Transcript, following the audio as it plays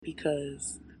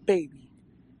because, baby,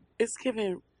 it's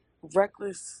giving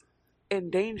reckless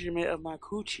endangerment of my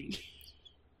coochie.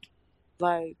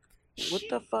 Like, what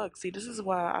the fuck? See, this is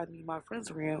why I need my friends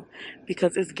around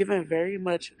because it's giving very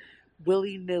much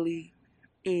willy nilly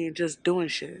and just doing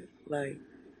shit. Like,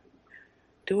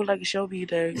 do it like a show be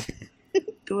day.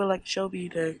 Do it like a show be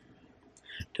day.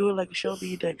 Do it like a show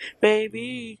be day.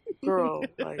 Baby girl,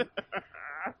 like,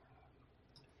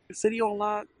 city on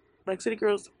lock. Like, city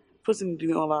girls, pussy need to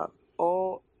be on lock.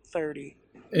 All 30.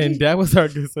 And that was our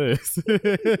good sis. I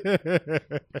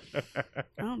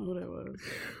don't know who that was.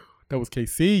 That was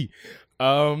KC.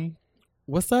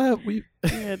 What's up?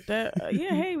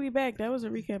 Hey, we back. That was a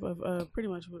recap of pretty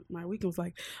much what my weekend was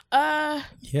like.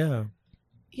 Yeah.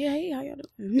 Yeah, hey, how y'all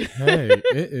doing? Hey,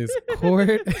 it is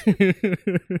Court.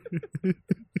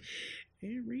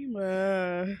 Hey,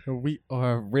 Rima. We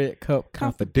are Red Cup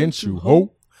Confidential. Confidential.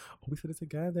 Ho. We said it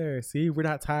together. See, we're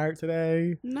not tired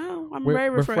today. No, I'm We're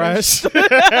very refreshed. refreshed.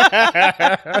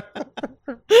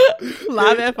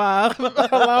 Live at 5.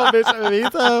 Hello, bitch.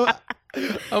 Amito.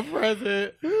 I'm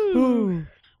present. Ooh.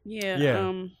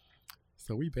 Yeah.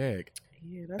 So we back.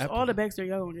 Yeah, that's all the backstory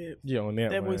y'all gonna get. Yeah, on that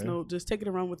That one. voice note, just take it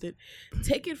around with it.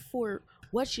 Take it for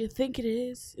what you think it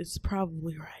is. It's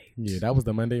probably right. Yeah, that was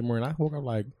the Monday morning. I woke up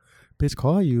like, bitch,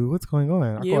 call you. What's going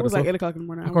on? It was like 8 o'clock in the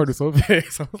morning. I called her so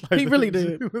fast. I was like, He really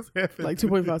did. What's happening? Like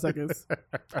 2.5 seconds.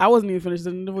 I wasn't even finished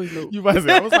in the voice note. You wasn't.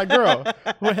 I was like, girl,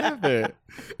 what happened?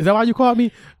 Is that why you called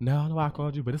me? No, I know why I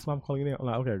called you, but this is why I'm calling you now. I'm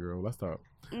like, okay, girl, let's talk.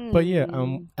 But yeah,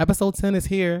 episode 10 is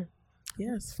here.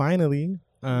 Yes. Finally.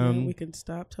 We can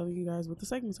stop telling you guys what the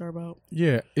segments are about.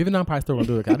 Yeah, even though I'm probably still gonna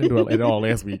do it. 'Cause I didn't do it at all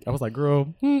last week. I was like,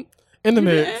 girl, in the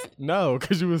mix. No,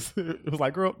 because it was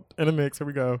like, girl, in the mix. Here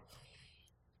we go.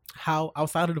 How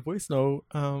outside of the voice note,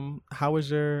 how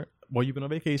was you've been on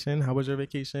vacation. How was your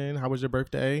vacation? How was your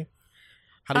birthday?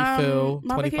 How do you feel?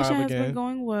 My 25 vacation has again. been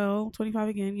going well. 25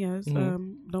 again, yes.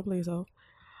 Don't play yourself.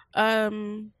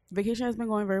 Vacation has been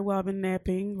going very well. I've been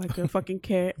napping like a fucking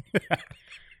cat.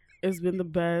 It's been the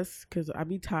best because I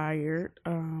be tired.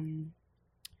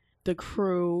 The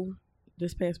crew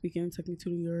this past weekend took me to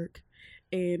New York,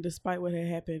 and despite what had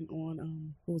happened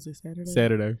on what was it, Saturday,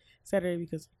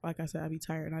 because like I said, I be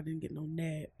tired and I didn't get no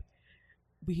nap.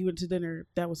 We went to dinner.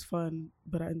 That was fun,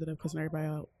 but I ended up cussing everybody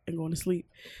out and going to sleep.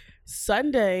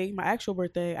 Sunday, my actual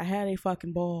birthday, I had a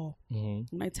fucking ball.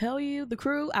 Mm-hmm. When I tell you, the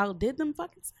crew outdid them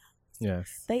fucking selves.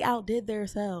 Yes. They outdid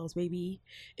themselves, baby.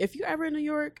 If you're ever in New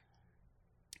York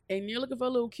and you're looking for a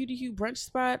little cutie cute brunch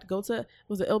spot, go to,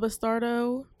 was it El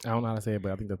Bastardo? I don't know how to say it,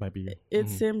 but I think that might be.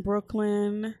 It's in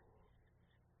Brooklyn.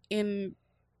 And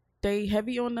they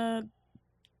heavy on the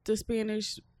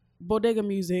Spanish bodega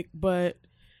music, but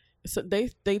so they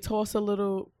toss a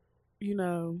little,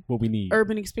 what we need.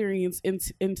 urban experience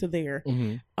into there.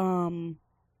 Mm-hmm.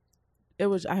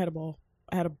 I had a ball.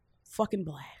 I had a fucking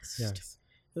blast. Yes.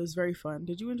 It was very fun.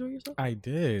 Did you enjoy yourself? I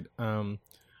did.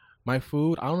 My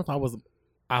food, I don't know if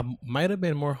I might have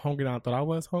been more hungry than I thought I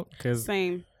was.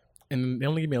 Same. And they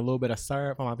only gave me a little bit of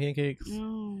syrup on my pancakes.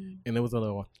 And it was a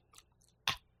little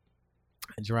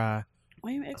dry.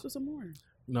 Why you ask for some more?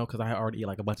 No, because I had already eat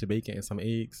like a bunch of bacon and some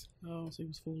eggs. Oh, so you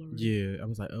was full already. Yeah,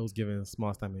 I was giving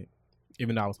small stomach,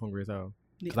 even though I was hungry as hell.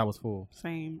 Because I was full.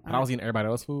 Same. But I was eating everybody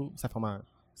else's food except for mine.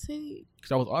 See,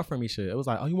 because I was offering me shit. It was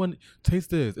like, oh, you want to taste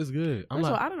this? It's good. I'm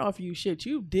like, I don't offer you shit.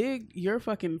 You dig your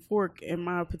fucking fork in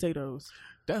my potatoes.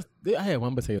 I had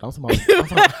one potato. I'm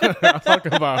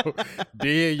talking about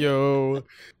Dio,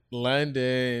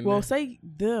 London. Well, say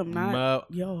them, not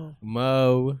y'all.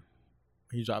 Mo.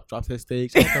 He dropped his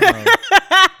steak. He was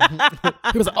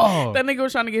like, oh. That nigga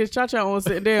was trying to get his cha-cha on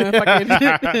sitting there and fucking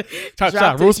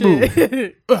cha-cha, real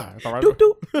smooth.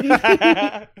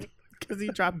 Because he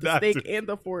dropped the steak and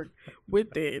the fork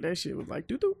with it. That shit was like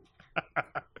doo-doo.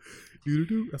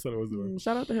 Doo-doo-doo. That's what it was doing.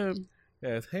 Shout out to him.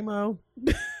 Yes. Hey, Mo.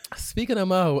 Speaking of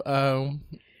Mo,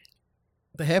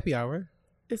 the happy hour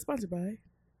is sponsored by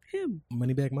him.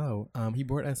 Moneybag Mo. He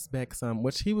brought us back some,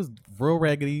 which he was real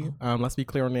raggedy. Let's be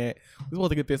clear on that. We were supposed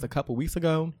to get this a couple weeks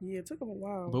ago. Yeah, it took him a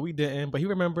while. But we didn't. But he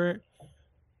remembered.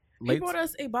 He brought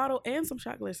us a bottle and some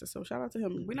shot glasses. So shout out to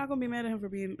him. We're not going to be mad at him for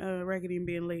being raggedy and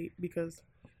being late because...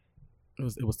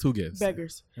 It was two gifts.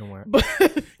 Beggars. And one.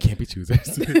 Can't be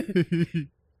choosers.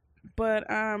 But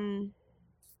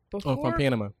before from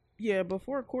Panama. Yeah,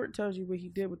 before Court tells you what he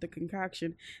did with the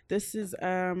concoction, this is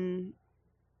I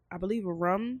believe a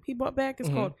rum he brought back. It's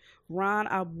called Ron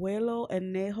Abuelo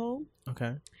Anejo.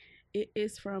 Okay. It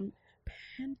is from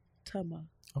Panama.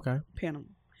 Okay. Panama.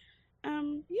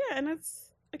 Yeah, and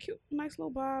it's a cute, nice little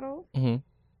bottle. Mm-hmm.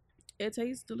 it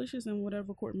tastes delicious in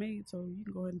whatever Court made, so you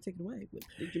can go ahead and take it away. What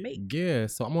did you make? Yeah,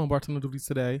 so I'm on bartender duties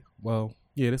today. Well,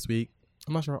 yeah, this week.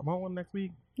 I'm not sure. Am I on next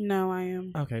week? No, I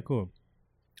am. Okay, cool.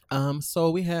 So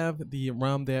we have the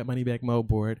Rum That Money Back mold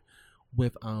board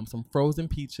with some frozen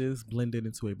peaches blended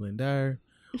into a blender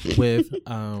with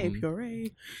A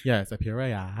puree. Yes, a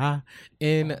puree,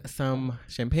 and some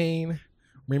champagne,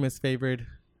 Rima's favorite,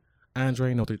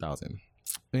 Andre No 3000.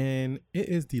 And it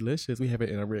is delicious. We have it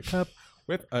in a red cup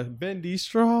with a bendy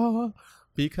straw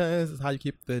because it's how you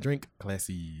keep the drink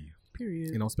classy.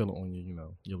 Period. You don't spill it on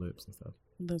your lips and stuff.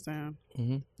 Listen,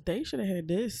 Mm-hmm. they should have had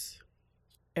this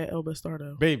at El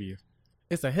Bastardo. Baby,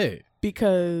 it's a hit.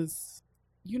 Because,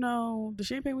 the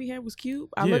champagne we had was cute.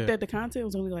 I looked at the content. It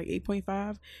was only like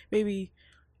 8.5. Baby,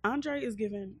 Andre is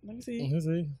giving, let me see. Is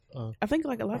it? I think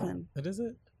like 11. It is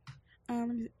it?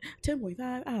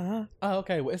 10.5. Oh,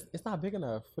 okay. Well, it's not big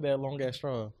enough for that long ass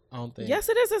straw. I don't think. Yes,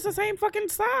 it is. It's the same fucking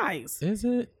size. Is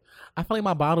it? I feel like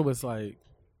my bottle was like.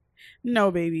 No,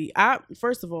 baby.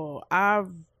 First of all, I've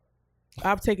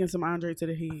taken some Andre to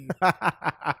the head.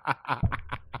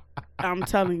 I'm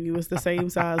telling you, it's the same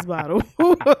size bottle.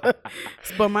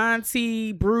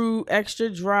 Spumante, Brut, extra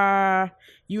dry,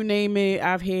 you name it,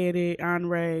 I've had it.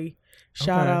 Andre.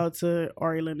 Shout out to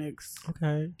Ari Lennox.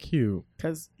 Okay, cute.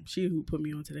 Because she who put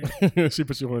me onto that. She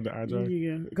put you on the Andre.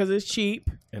 Yeah, because it's cheap.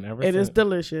 And it is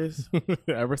delicious.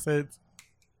 Ever since.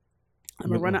 I've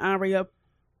been running Andre up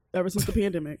ever since the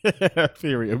pandemic.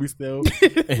 Period. We still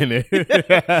in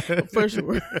it. For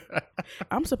sure.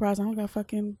 I'm surprised I don't got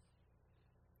fucking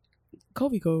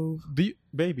Covey Cove. Do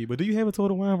you have a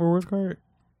Total Wine rewards card?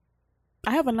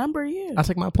 I have a number, yeah. I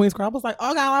checked my points card. I was like,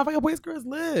 oh, God, my fucking points card is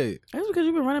lit. That's because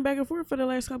you've been running back and forth for the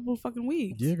last couple of fucking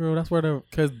weeks. Yeah, girl, that's where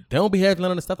because they don't be having none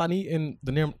of the stuff I need in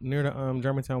the near the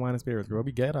Germantown Wine and Spirits, girl.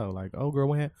 Be ghetto. Like, oh, girl,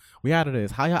 we out of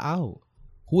this. How y'all out?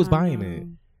 Who is buying it?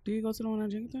 Do you go to the one in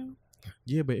Jenkintown?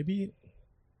 Yeah, but they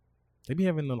be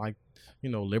having the, like,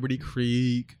 Liberty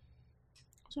Creek.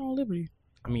 What's wrong with Liberty?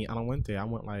 I mean, I don't went there. I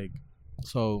went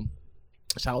so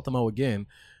shout out to Mo again.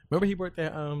 Remember he brought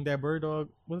that bird dog.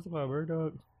 What is it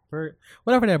called? Bird.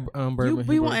 Whatever that bird. You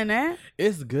be wanting that?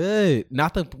 It's good.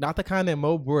 Not the kind that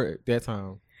Mo brought that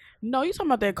time. No, you talking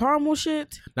about that caramel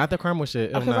shit? Not the caramel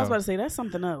shit. Because I was about to say that's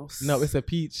something else. No, it's a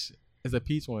peach. It's a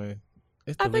peach one.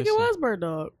 It's I think it was bird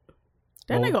dog.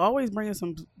 That nigga always bringing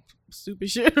some stupid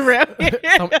shit around.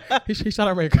 He's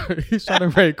trying to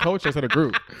bring culture to the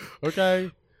group. Okay.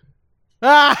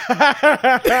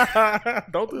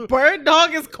 Don't do it. Bird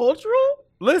dog is cultural?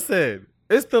 Listen,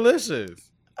 it's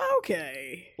delicious.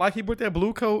 Okay. Like he put that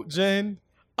blue coat, Jen.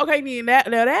 Okay,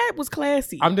 that was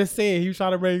classy. I'm just saying he was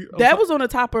trying to bring that was on the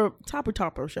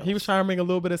topper show. He was trying to bring a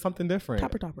little bit of something different.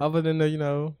 Topper. Other than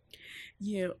the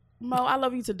Yeah. Mo, I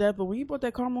love you to death, but when you brought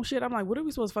that caramel shit, I'm like, what are we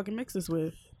supposed to fucking mix this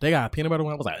with? They got peanut butter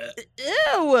wine. I was like,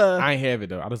 ew. I ain't have it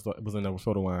though. I just thought it was in the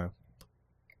soda wine.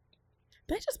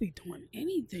 They just be doing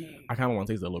anything. I kind of want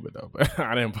to taste it a little bit though, but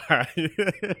I didn't buy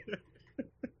it.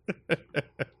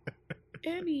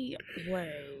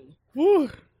 Anyway. Woo.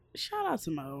 Shout out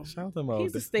to Mo.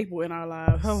 He's a staple in our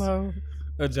lives. Hello.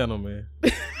 A gentleman.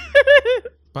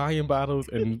 Buying bottles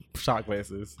and shot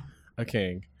glasses. A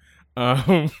king.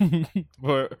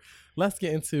 But let's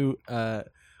get into our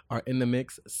In the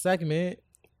Mix segment.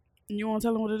 You want to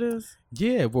tell them what it is?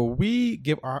 Yeah, well, we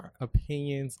give our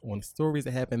opinions on stories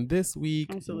that happened this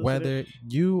week, whether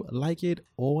you like it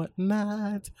or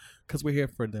not, because we're here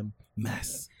for the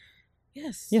mess.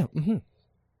 Yes. Yeah. Mm-hmm.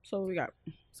 So what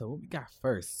we got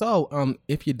first? So,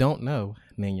 if you don't know,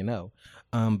 then you know.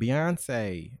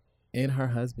 Beyonce and her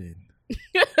husband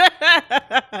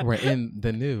were in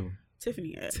the new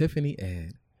Tiffany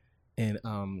ad. And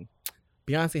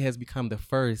Beyonce has become the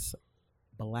first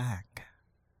Black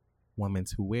woman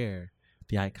to wear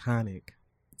the iconic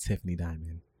Tiffany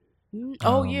diamond.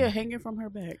 Oh yeah, hanging from her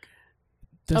back.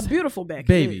 A beautiful back.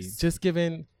 Baby, just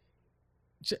giving.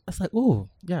 It's like, ooh,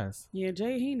 yes. Yeah,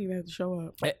 Jay, he didn't even have to show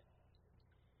up.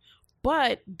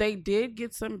 But they did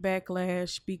get some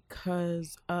backlash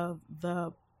because of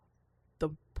the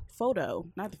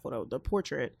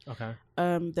portrait. Okay.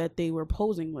 That they were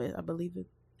posing with. I believe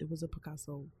it was a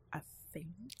Picasso, I think.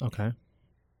 Okay.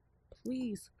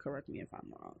 Please correct me if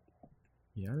I'm wrong.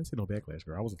 Yeah, I didn't see no backlash,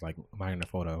 girl. I was like admiring the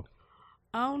photo.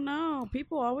 Oh no,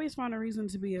 people always find a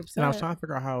reson to be upset. And I was trying to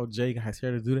figure out how Jay has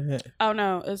here to do that. Oh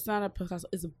no, it's not a Picasso,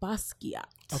 it's a Basquiat.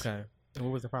 Okay. And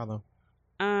what was the problem?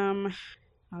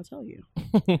 I'll tell you.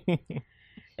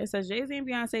 It says Jay-Z and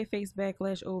Beyonce face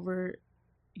backlash over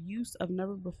use of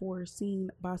never before seen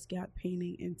Basquiat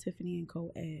painting in Tiffany &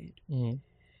 Co. ad.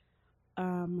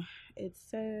 Mm-hmm. It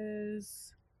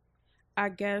says, I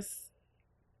guess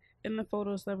in the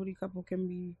photo, celebrity couple can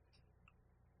be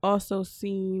also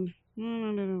seen. I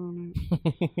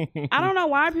don't know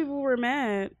why people were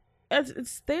mad.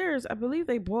 It's theirs. I believe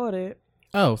they bought it.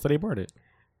 Oh, so they bought it.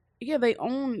 Yeah, they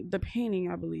own the painting,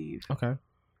 I believe. Okay.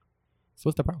 So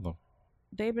what's the problem?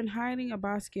 They've been hiding a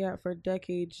Basquiat for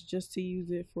decades just to use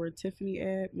it for a Tiffany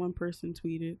ad, one person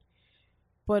tweeted.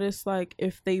 But it's like,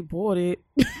 if they bought it,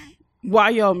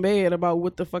 why y'all mad about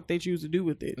what the fuck they choose to do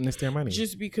with it? And it's their money.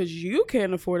 Just because you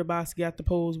can't afford a Basquiat to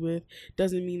pose with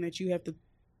doesn't mean that you have to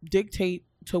dictate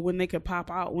to when they can pop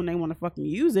out when they want to fucking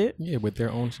use it. Yeah, with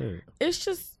their own shit. It's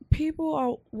just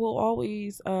people will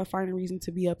always find a reason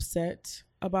to be upset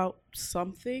about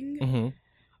something. Mm-hmm.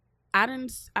 I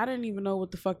didn't even know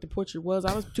what the fuck the portrait was.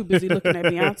 I was too busy looking at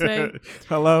Beyonce.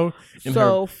 Hello.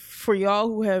 So for y'all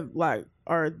who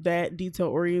are that detail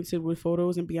oriented with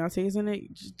photos and Beyonce's in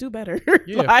it, just do better.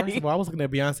 Yeah. Like, first of all, I was looking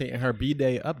at Beyonce and her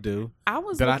B-Day updo.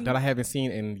 That I haven't seen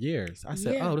in years. I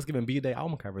said, "Oh, let's give him B-Day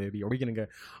album cover, baby. Are we gonna go,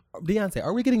 Beyonce?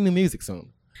 Are we getting new music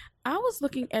soon?" I was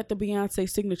looking at the Beyonce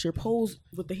signature pose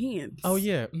with the hands. Oh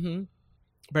yeah. Mm-hmm.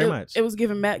 Very much. It was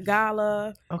giving Met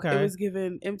Gala. Okay. It was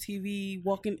giving MTV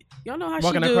walking. Y'all know how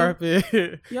walking she the do.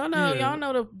 Carpet. Y'all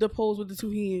know the pose with the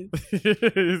two hands.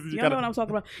 Y'all know what I'm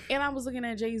talking about. And I was looking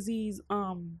at Jay-Z's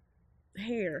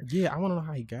hair. Yeah, I want to know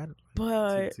how he got it.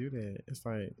 But to do that, it's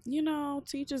like, to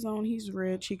each his own. He's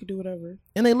rich. He could do whatever.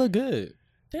 And they look good.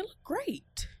 They look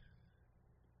great.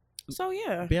 So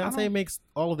yeah, Beyonce makes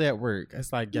all of that work.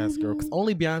 It's like, yes, girl, because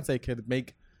only Beyonce could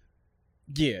make.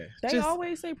 Yeah, they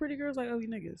always say pretty girls like ugly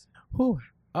niggas. Whew.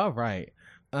 All right.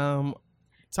 Shout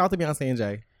out to Beyonce and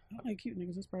Jay. I like cute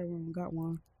niggas. That's probably why I got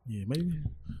one. Yeah, maybe.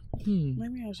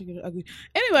 Maybe I should get it ugly.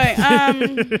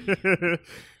 Anyway,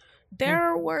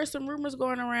 there were some rumors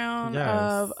going around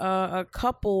of a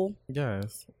couple.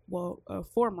 Yes. Well, a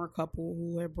former couple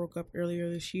who had broke up earlier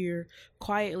this year,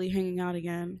 quietly hanging out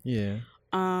again. Yeah.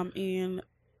 And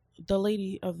the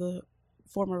lady of the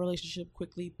former relationship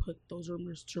quickly put those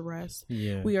rumors to rest.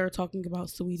 Yeah. We are talking about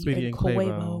Sweetie and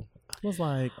Quavo. I was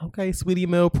like, okay, Sweetie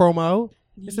Mill promo.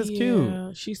 This is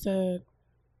cute. She said,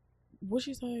 what'd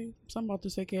she say? Something about the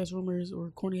sick ass rumors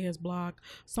or corny ass blog.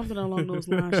 Something along those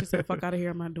lines. She said, fuck out of here,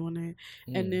 I'm not doing that.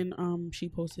 Yeah. And then she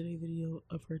posted a video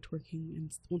of her twerking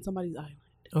on somebody's island.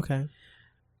 Okay.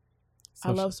 So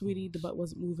I love Sweetie. The butt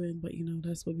wasn't moving, but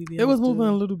that's what BBL. It was moving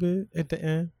a little bit at the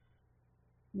end.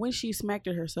 When she smacked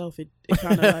it herself, it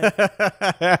kind of like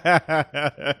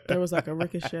there was like a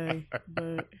ricochet,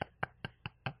 but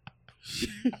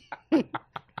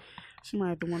she might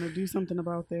have to want to do something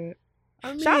about that.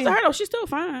 Shout out to her though; she's still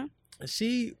fine.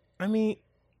 Since we're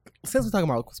talking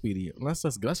about Sweetie, let's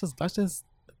just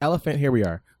elephant. Here we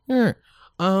are.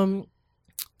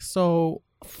 So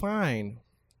fine,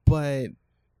 but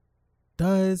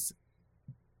does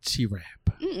she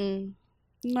rap?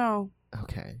 No.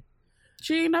 Okay.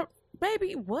 She ain't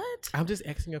baby. What? I'm just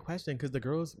asking a question because the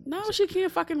girls. No, she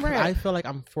can't fucking rap. I feel like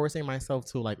I'm forcing myself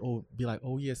to be like,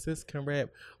 oh yeah, sis can rap,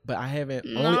 but I haven't.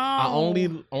 I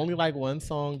only like one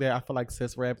song that I feel like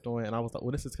sis rapped on, and I was like,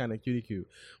 well, this is kind of cute.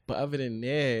 But other than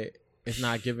that, it's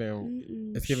not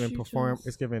giving. It's giving perform.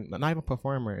 It's giving not even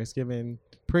performer. It's giving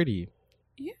pretty.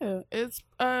 Yeah, it's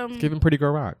giving pretty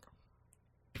girl rock.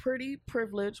 Pretty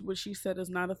privilege, which she said is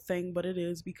not a thing, but it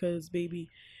is because, baby,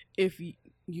 if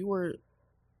you were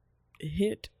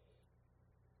hit,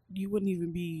 you wouldn't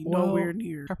even be nowhere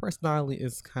near. Her personality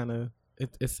is kind of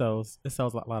it sells a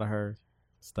lot of her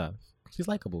stuff. She's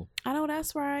likable. I know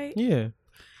that's right. Yeah,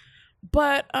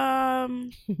 but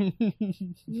no,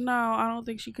 I don't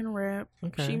think she can rap.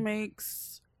 Okay. She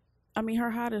makes,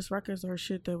 her hottest records are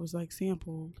shit that was like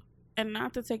sampled. And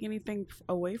not to take anything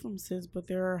away from sis, but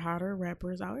there are hotter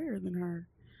rappers out here than her.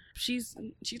 She's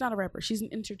not a rapper. She's an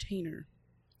entertainer.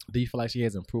 Do you feel like she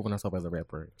hasn't proven herself as a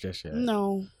rapper just yet?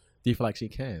 No. Do you feel like she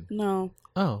can? No.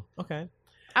 Oh, okay.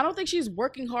 I don't think she's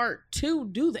working hard to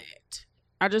do that.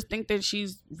 I just think that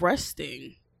she's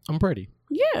resting. I'm pretty.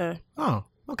 Yeah. Oh,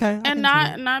 okay. And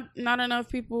not enough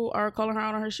people are calling her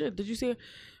out on her shit. Did you see it?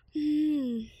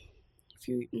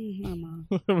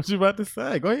 What you about to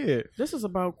say? Go ahead. This is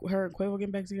about her and Quavo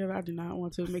getting back together. I do not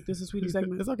want to make this a Sweetie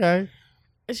segment. It's okay.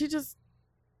 And she just,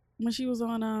 when she was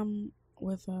on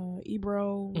with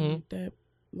Ebro, that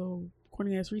little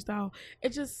corny ass freestyle,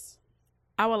 it just,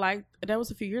 I would like, that was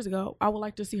a few years ago, I would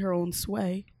like to see her on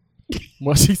Sway.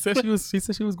 Well, she said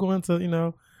she was going to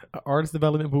an artist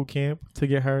development boot camp to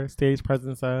get her stage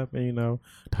presence up and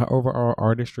her overall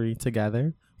artistry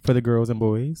together for the girls and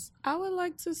boys. I would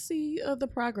like to see the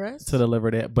progress to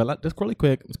deliver that. But just really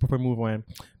quick before we move on,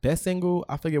 that single,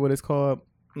 I forget what it's called.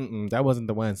 That wasn't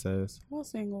the one, sis. What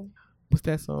single? What's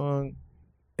that song?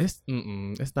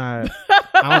 It's not.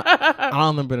 I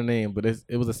don't remember the name, but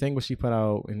it was a single she put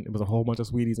out, and it was a whole bunch of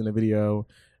sweeties in the video,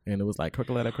 and it was like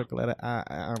crooked letter.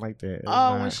 I like that.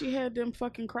 When she had them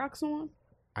fucking Crocs on.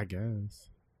 I guess.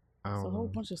 It's a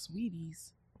whole bunch of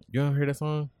sweeties. You don't hear that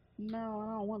song? No,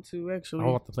 I don't want to actually.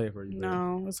 I'll have to play it for you.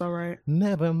 No, it's all right.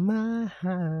 Never mind.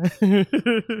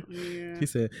 Yeah. She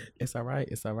said, "It's all right.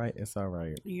 It's all right. It's all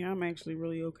right." Yeah, I'm actually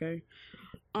really okay.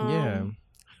 Yeah.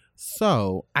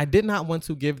 So I did not want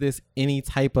to give this any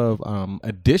type of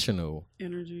additional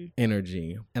energy,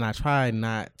 and I tried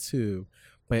not to,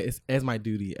 but it's as my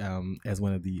duty as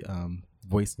one of the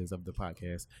voices of the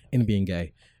podcast and being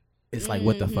gay. It's like,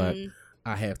 what the fuck?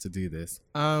 I have to do this.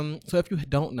 So if you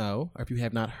don't know, or if you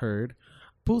have not heard,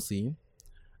 Boosie,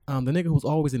 the nigga who's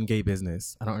always in gay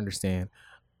business, I don't understand,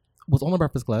 was on the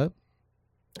Breakfast Club.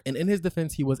 And in his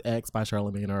defense, he was asked by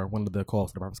Charlamagne, or one of the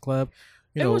calls to the Breakfast Club.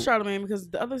 It was Charlamagne, because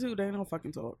the other two, they don't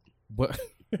fucking talk. What?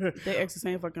 They ask the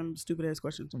same fucking stupid ass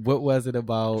questions. What was it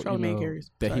about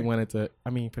carries. that he wanted to? I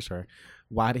mean, for sure.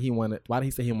 Why did he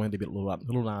say he wanted to be Lil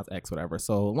Nas X, whatever?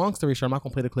 So long story short, I'm not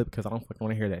gonna play the clip because I don't fucking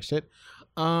want to hear that shit.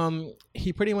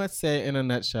 He pretty much said in a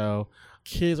nutshell,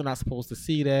 kids are not supposed to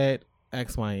see that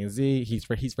X, Y, and Z. He's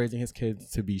raising his kids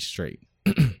to be straight.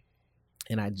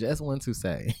 And I just want to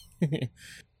say,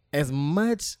 as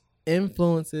much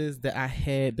influences that I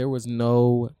had, there was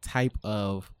no type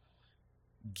of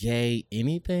gay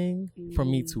anything for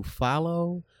me to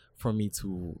follow, for me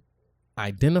to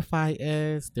identify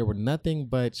as. There were nothing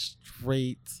but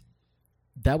straight.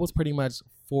 That was pretty much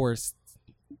force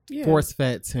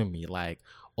fed to me. Like,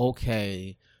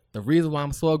 okay, the reason why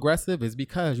I'm so aggressive is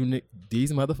because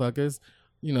these motherfuckers,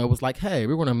 it was like, hey,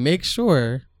 we're gonna make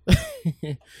sure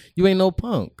you ain't no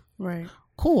punk. Right.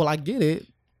 Cool, I get it.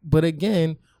 But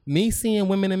again, me seeing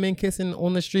women and men kissing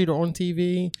on the street or on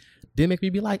TV did make me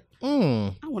be like,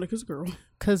 I want to kiss a girl.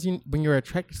 Because when you're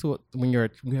attracted to it, when you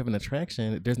have an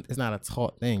attraction, it's not a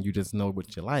taught thing. You just know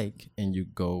what you like and you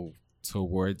go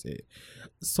towards it.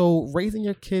 So raising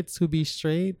your kids to be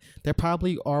straight, they're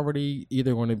probably already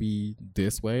either going to be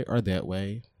this way or that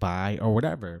way, bi or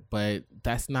whatever. But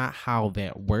that's not how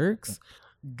that works.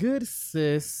 Good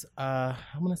sis, I'm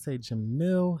going to say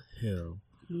Jemele Hill.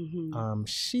 Mm-hmm.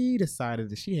 She decided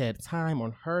that she had time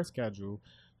on her schedule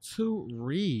to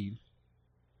read,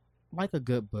 like a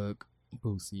good book,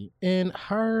 Boosie. In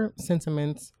her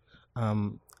sentiments, wait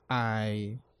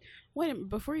a minute,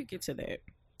 before you get to that,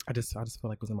 I just feel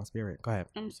like it was in my spirit. Go ahead.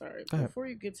 I'm sorry. Before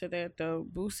you get to that though,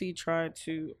 Boosie tried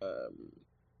to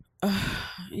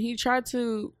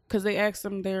because they asked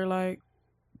him, they're like,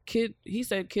 he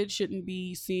said kids shouldn't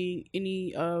be seeing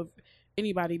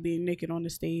anybody being naked on the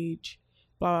stage,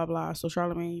 blah blah blah. So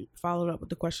Charlamagne followed up with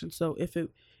the question, so if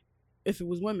it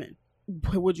was women,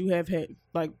 would you have had,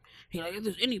 like, if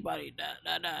there's anybody,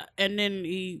 and then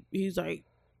he's like,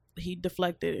 he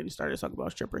deflected and started talking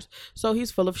about strippers. So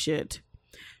he's full of shit.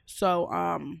 So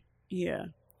yeah,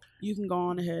 you can go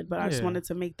on ahead, but I just wanted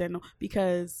to make that note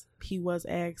because he was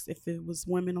asked if it was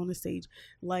women on the stage,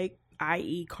 like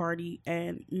i.e. Cardi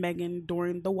and Megan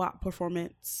during the WAP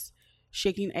performance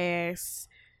shaking ass,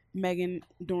 Megan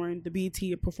during the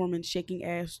BT performance shaking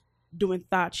ass, doing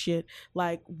thought shit.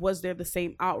 Like, was there the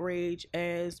same outrage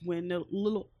as when the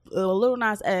Lil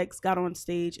Nas X got on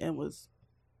stage and was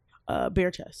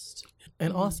bare chest?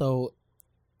 And also,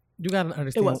 you gotta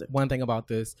understand one thing about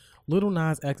this: Lil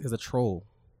Nas X is a troll.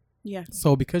 Yeah.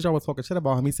 So because y'all was talking shit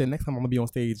about him, he said next time I'm gonna be on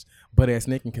stage butt ass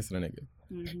naked and kissing a nigga.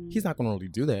 Mm-hmm. He's not gonna really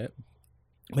do that.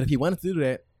 But if he wanted to do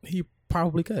that, he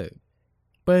probably could.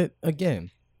 But again,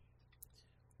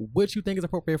 what you think is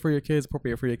appropriate for your kids,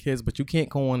 but you can't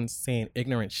go on saying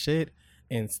ignorant shit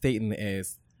and stating it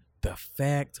as the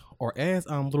fact, or as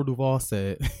Lil Duval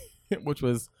said, which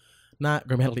was not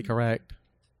grammatically correct.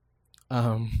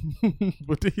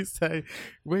 What did he say?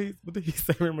 Wait, what did he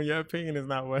say? Remember, your opinion is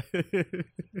not what. You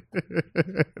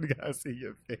gotta see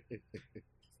your face.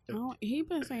 Oh, he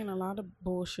been saying a lot of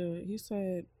bullshit. He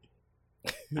said,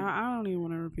 I don't even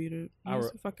want to repeat it. He's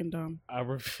fucking dumb. I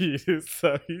repeat it.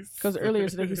 So because earlier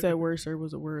today he said worse or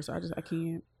was a word, so I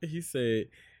can't. He said,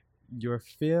 your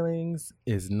feelings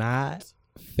is not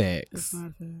facts. It's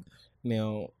not facts.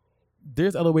 Now,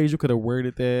 there's other ways you could have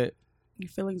worded that. Your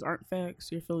feelings aren't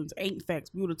facts. Your feelings ain't facts.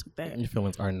 We would have took that. Your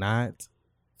feelings are not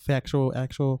factual,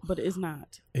 actual. But it's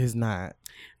not. It's not.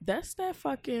 That's that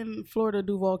fucking Florida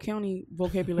Duval County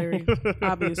vocabulary,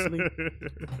 obviously.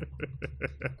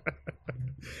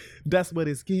 That's what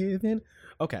it's given.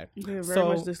 Okay. They're very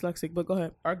much dyslexic, but go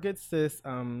ahead. Our good sis,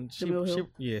 she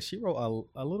wrote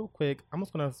a little quick. I'm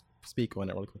just gonna speak on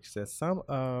it really quick. She says some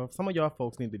of y'all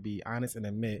folks need to be honest and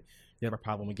admit you have a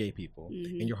problem with gay people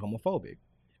and you're homophobic.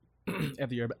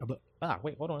 after your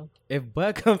wait, hold on. If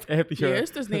butt comes after your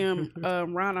it's this damn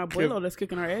Ron Abuelo that's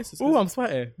kicking our asses. Ooh, I'm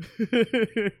sweating.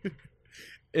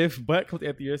 If butt comes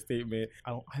after your statement,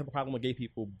 I don't have a problem with gay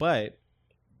people, but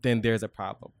then there's a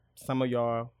problem. Some of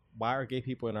y'all, why are gay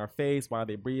people in our face? Why are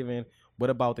they breathing? What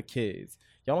about the kids?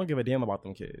 Y'all don't give a damn about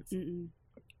them kids.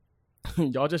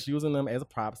 Y'all just using them as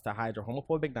props to hide your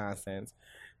homophobic nonsense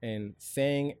and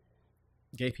saying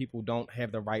gay people don't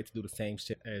have the right to do the same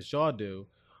shit as y'all do,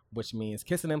 which means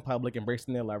kissing in public,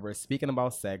 embracing their lovers, speaking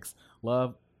about sex,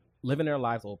 love, living their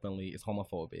lives openly is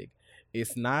homophobic.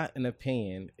 It's not an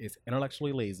opinion. It's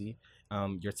intellectually lazy.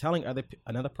 You're telling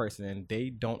another person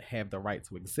they don't have the right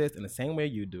to exist in the same way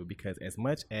you do, because as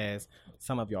much as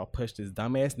some of y'all push this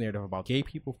dumbass narrative about gay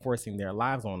people forcing their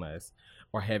lives on us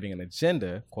or having an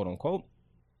agenda, quote unquote,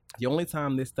 the only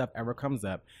time this stuff ever comes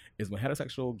up is when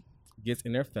heterosexual gets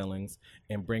in their feelings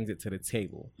and brings it to the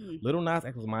table. Lil Nas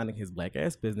X was minding his black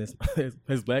ass business,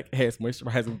 his black ass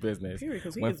moisturizing business.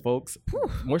 When folks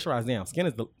moisturize down,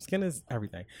 skin is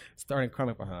everything. Starting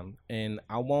coming for him, and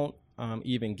I won't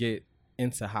even get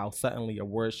into how suddenly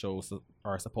award shows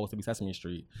are supposed to be Sesame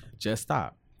Street. Just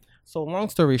stop. So long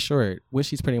story short, what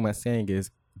she's pretty much saying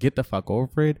is, get the fuck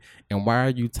over it. And why are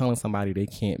you telling somebody they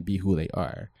can't be who they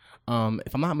are?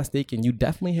 If I'm not mistaken, you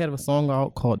definitely had a song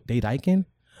out called Day Dykin.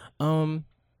 I'm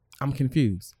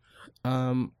confused.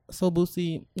 So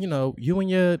Boosie, you and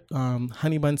your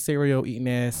honey bun cereal eating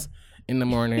ass in the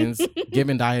mornings,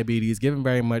 giving diabetes, giving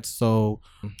very much so.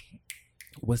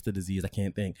 What's the disease? I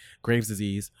can't think. Graves'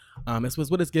 disease. This was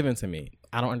what it's given to me.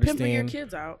 I don't understand. Pimping your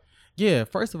kids out. Yeah,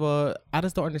 first of all, I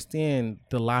just don't understand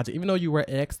the logic. Even though you were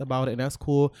asked about it, and that's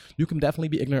cool, you can definitely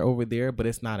be ignorant over there, but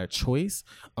it's not a choice.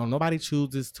 Nobody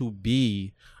chooses to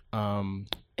be.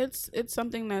 It's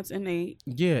something that's innate.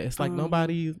 Yeah, it's like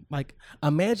nobody like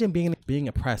imagine being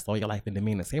oppressed all your life and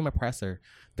being the same oppressor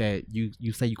that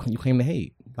you say you claim to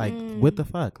hate. Like what the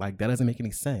fuck? Like that doesn't make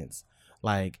any sense.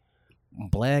 Like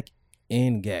black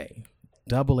and gay,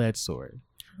 double-edged sword.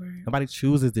 Right. Nobody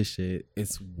chooses this shit.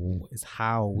 It's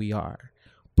how we are.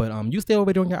 But you stay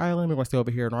over there on your island. We're gonna stay over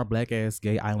here on our black ass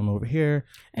gay island over here,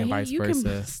 and vice versa. You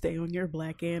can stay on your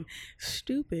black and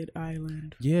stupid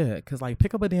island. Yeah, cause like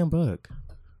pick up a damn book.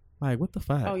 Like what the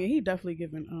fuck? Oh yeah, he definitely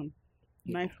giving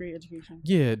ninth grade education.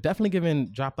 Yeah, definitely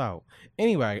giving dropped out.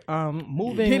 Anyway,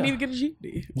 moving. Didn't even get a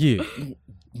GED. Yeah,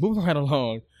 moving right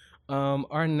along.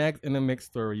 Our next in the mix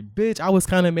story, bitch. I was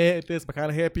kind of mad at this, but kind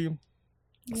of happy.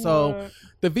 So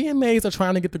the VMAs are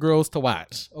trying to get the girls to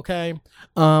watch. Okay,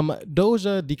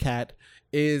 Doja Cat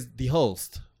is the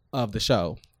host of the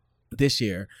show this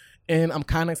year, and I'm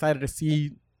kind of excited to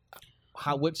see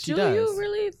what she does. Do you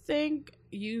really think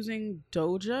using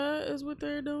Doja is what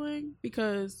they're doing?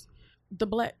 Because the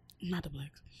black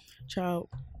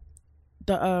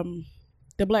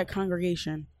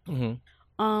congregation,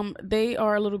 they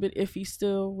are a little bit iffy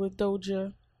still with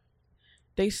Doja.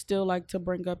 They still like to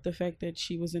bring up the fact that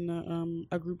she was in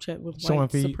a group chat with white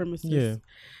supremacists.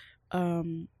 Yeah.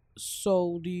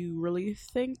 So do you really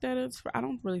think that it's? I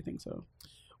don't really think so.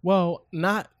 Well,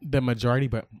 not the majority,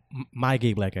 but my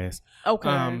gay black ass.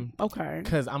 Okay. Okay.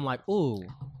 Because I'm like, ooh,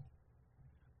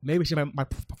 maybe she might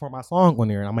perform my song on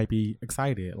there, and I might be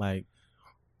excited. Like,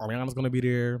 Ariana's gonna be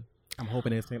there. I'm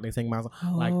hoping they sing my song.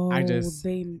 Like,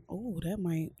 that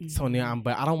might. So now,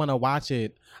 but I don't want to watch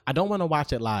it. I don't want to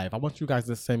watch it live. I want you guys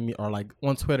to send me or like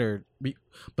on Twitter.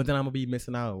 But then I'm gonna be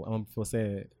missing out. I'm gonna feel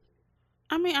sad.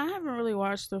 I mean, I haven't really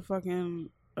watched the fucking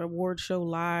award show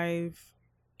live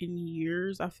in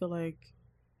years. I feel like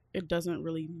it doesn't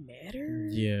really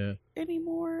matter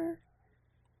anymore.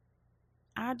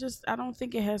 I don't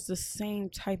think it has the same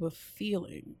type of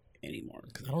feeling anymore.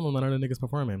 Because I don't know none of the niggas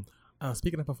performing.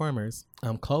 Speaking of performers,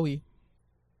 Chloe.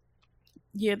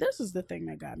 Yeah, this is the thing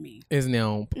that got me. Is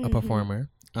now a performer.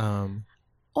 On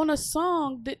a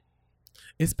song that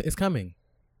it's coming.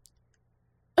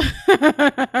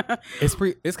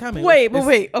 It's coming. Wait.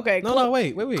 Okay.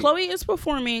 Wait. Chloe is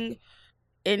performing,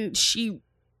 and she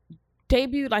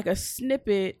debuted like a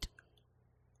snippet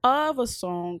of a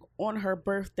song on her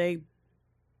birthday.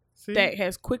 See? That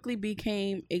has quickly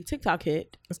became a TikTok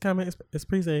hit. It's coming. It's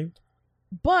pre-saved.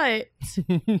 But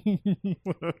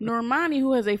Normani,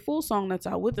 who has a full song that's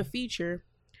out with a feature,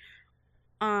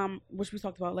 which we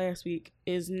talked about last week,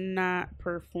 is not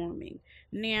performing.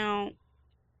 Now,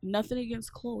 nothing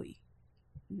against Chloe.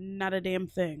 Not a damn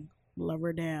thing. Love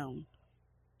her down.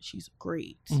 She's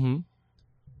great. Mm-hmm.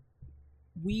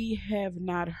 We have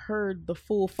not heard the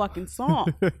full fucking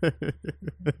song.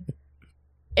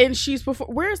 And she's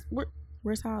where's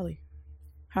Holly?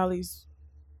 Holly's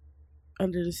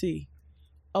Under the Sea.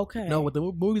 Okay. No, with the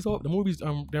movies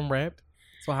them wrapped.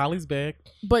 So Holly's back.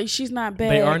 But she's not back.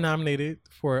 They are nominated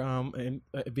for a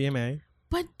VMA.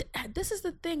 But this is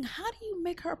the thing. How do you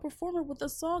make her a performer with a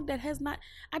song that has not?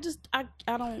 I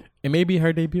don't. It may be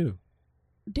her debut.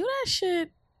 Do that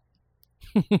shit.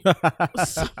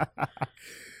 So,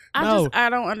 I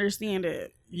don't understand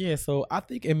it. Yeah, so I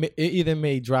think it either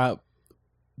may drop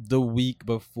the week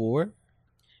before.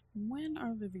 When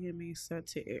are the VMAs set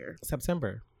to air?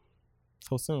 September.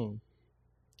 So soon.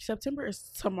 September is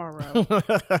tomorrow.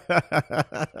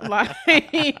 Like,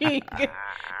 it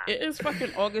is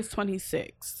fucking August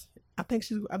 26th. I think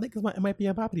it might be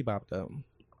a boppity bop though.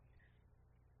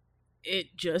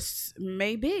 It just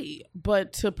may be,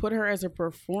 but to put her as a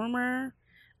performer,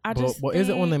 is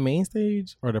it on the main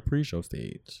stage or the pre-show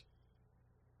stage?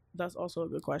 That's also a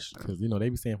good question. Because they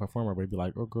be saying performer, but it'd be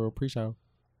like, oh girl, pre-show.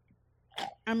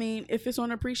 I mean, if it's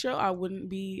on a pre-show, I wouldn't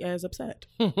be as upset.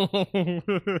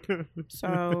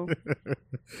 So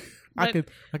I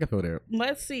could feel that.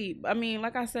 Let's see. I mean,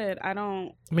 like I said,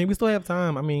 we still have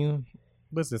time. I mean,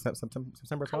 what's this?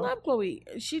 September 12th? I love Chloe.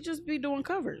 She just be doing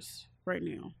covers right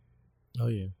now. Oh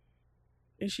yeah.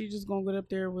 Is she just gonna get up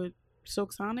there with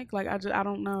Silk Sonic? Like I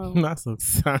don't know. Not Silk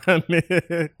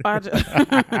Sonic.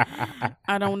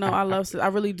 I don't know. I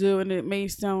really do, and it may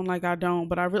sound like I don't,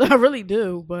 but I really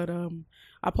do. But I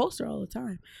post her all the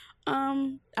time.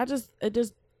 It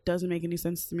just doesn't make any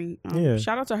sense to me. Yeah.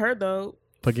 Shout out to her though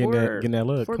for getting that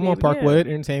look. Come on, Parkwood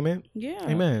Entertainment. Yeah.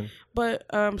 Amen. But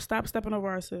stop stepping over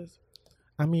our sis.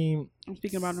 I mean, I'm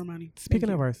speaking about Normani. Speaking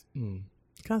of our, can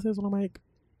I say this on the mic?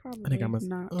 Probably I think I must.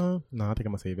 not. No, I think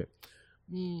I'm gonna save it.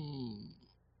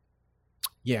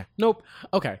 Yeah. Nope.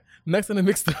 Okay. Next in the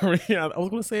mix story. I was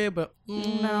gonna say it, but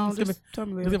no. Just tell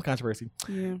me later. It's controversy.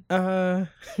 Yeah.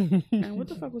 And what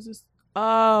the fuck was this?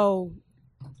 Oh.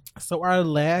 So our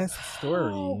last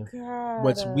story,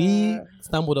 which we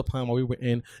stumbled upon while we were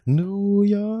in New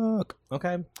York.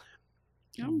 Okay.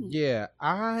 Yeah.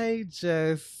 I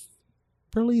just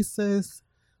released this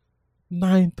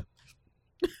ninth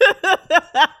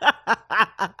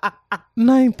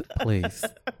place.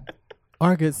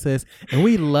 Argid says, and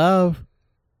we love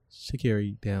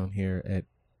Shakiri down here at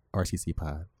RCC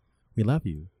Pod. We love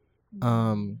you.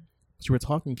 You were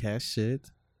talking cash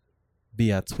shit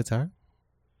via Twitter.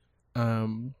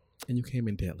 And you came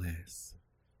in dead last.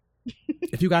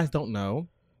 If you guys don't know,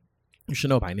 you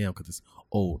should know by now because it's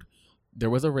old.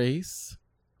 There was a race.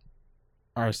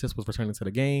 Our sis was returning to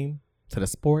the game, to the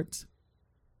sport,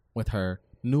 with her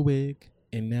new wig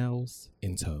and nails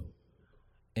in tow.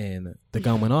 And the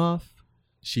gun went off.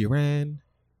 She ran.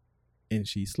 And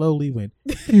she slowly went,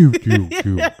 pew, pew,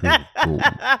 pew, pew,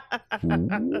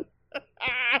 pew.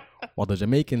 While the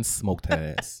Jamaicans smoked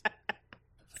her ass.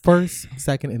 First,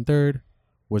 second, and third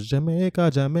was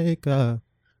Jamaica.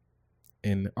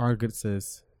 And our good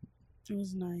sis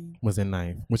was in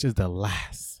ninth, which is the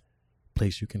last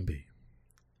place you can be.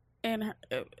 And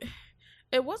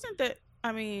it wasn't that,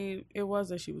 I mean, it was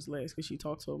that she was last because she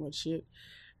talked so much shit.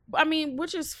 I mean,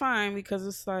 which is fine because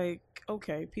it's like,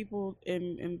 okay, people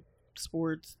in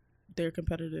sports, they're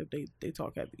competitive. They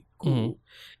talk heavy. Cool. Mm-hmm.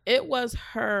 It was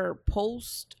her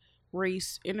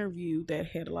post-race interview that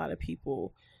had a lot of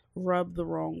people rubbed the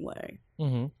wrong way.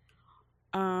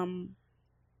 Mm-hmm.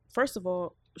 First of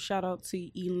all, shout out to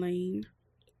Elaine.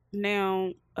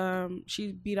 Now,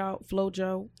 she beat out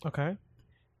FloJo. Okay.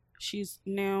 She's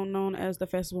now known as the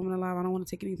fastest woman alive. I don't want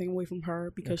to take anything away from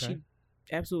her because she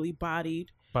absolutely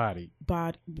bodied the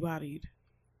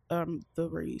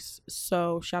race.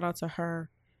 So shout out to her.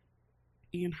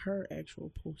 In her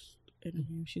actual post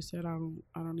interview, she said, "I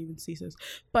don't even see this."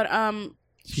 But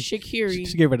Shakiri,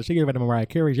 she gave her the Mariah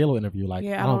Carey's Yellow interview. Like,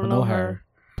 yeah, I don't even know her.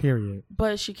 Period.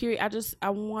 But Shakiri, I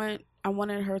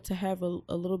wanted her to have a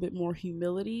little bit more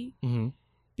humility, mm-hmm.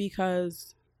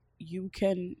 because you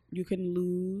can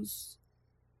lose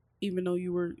even though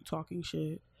you were talking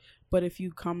shit. But if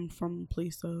you come from a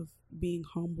place of being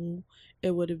humble,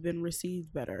 it would have been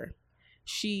received better.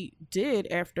 She did,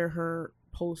 after her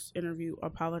post interview,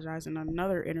 apologize in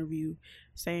another interview,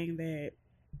 saying that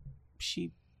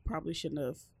she probably shouldn't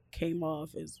have came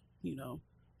off as,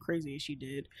 crazy as she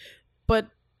did. But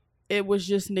it was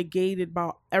just negated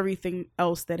by everything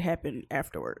else that happened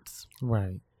afterwards.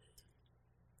 Right.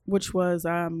 Which was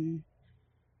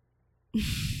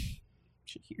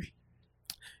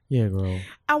yeah, girl.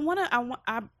 I'm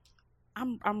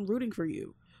rooting for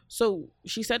you. So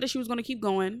she said that she was going to keep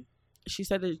going. She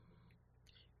said that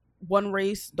one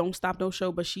race, don't stop, no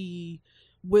show, but she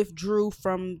withdrew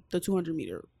from the 200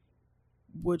 meter,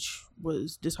 which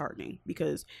was disheartening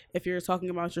because if you're talking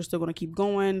about you're still going to keep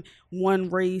going, one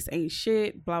race ain't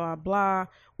shit, blah, blah, blah.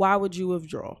 Why would you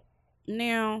withdraw?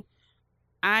 Now,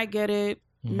 I get it.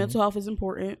 Mm-hmm. Mental health is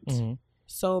important. Mm-hmm.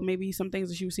 So maybe some things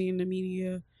that you see in the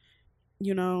media,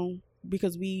 you know,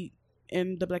 because we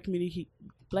in the black community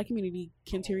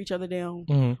can tear each other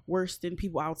down worse than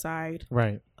people outside.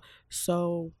 Right.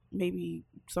 So maybe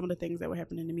some of the things that were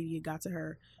happening in the media got to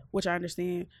her, which I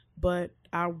understand. But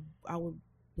I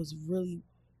was really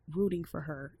rooting for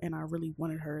her, and I really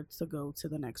wanted her to go to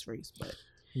the next race. But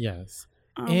yes,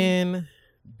 and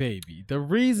baby, the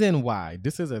reason why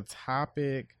this is a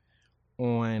topic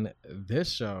on this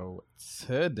show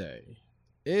today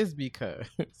is because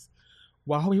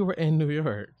while we were in New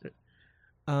York,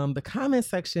 the comment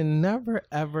section never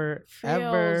ever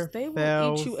they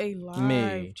fails will eat you alive,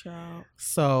 me. Child.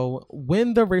 So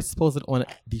when the race was posted on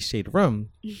the Shade Room,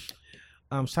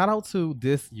 shout out to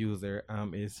this user,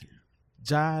 is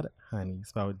Jad Honey,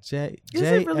 spelled J. Is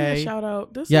it really a shout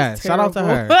out? This yeah, is shout out to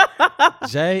her.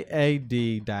 JAD.HONEY.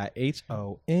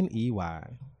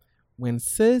 When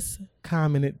sis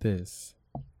commented this,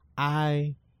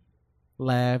 I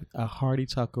laughed a hearty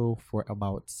chuckle for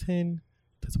about 10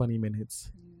 to 20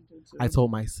 minutes. I told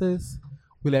my sis,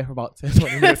 we laughed for about 10 to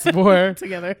 20 minutes more.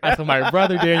 Together. I told my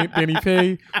brother, Danny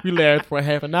P, we laughed for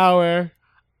half an hour.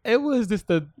 It was just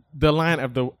the line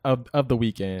of the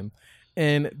weekend.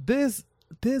 And this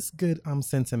good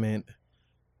sentiment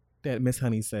that Miss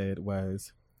Honey said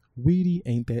was, Weedy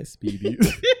ain't that speedy.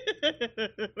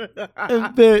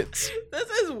 And bitch, this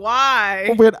is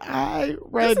why. When I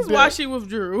read this is why she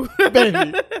withdrew.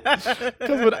 Baby.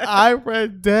 Because when I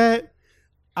read that,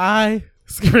 I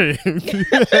screamed.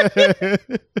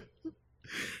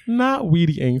 Not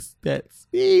Weedy ain't that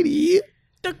speedy.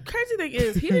 The crazy thing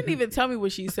is, he didn't even tell me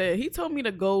what she said. He told me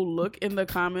to go look in the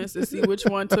comments to see which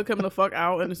one took him the fuck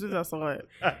out. And as soon as I saw it,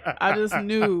 I just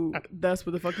knew that's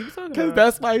what the fuck he was talking about. Because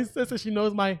that's my sister. She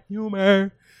knows my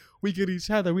humor. We get each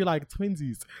other. We like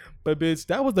twinsies. But bitch,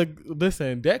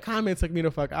 listen, that comment took me the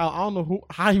fuck out. I don't know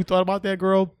how you thought about that,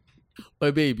 girl.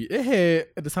 But baby, it had,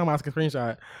 at the time I was a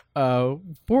screenshot,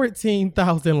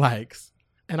 14,000 likes.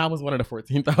 And I was one of the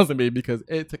 14,000, baby, because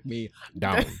it took me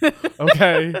down.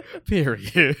 Okay?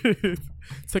 Period.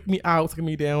 Took me out, took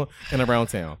me down, and around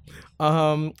town.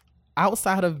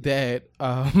 Outside of that,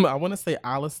 I want to say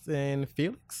Allison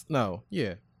Felix. No,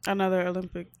 yeah. Another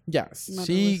Olympic. Yes.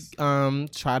 She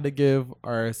tried to give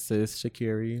our sis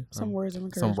Sha'Carri some words of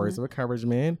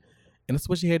encouragement. And that's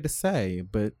what she had to say.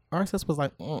 But our sis was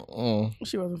like,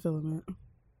 She wasn't feeling it.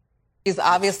 She's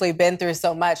obviously been through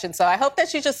so much. And so I hope that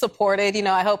she's just supported. You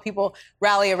know, I hope people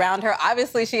rally around her.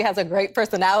 Obviously, she has a great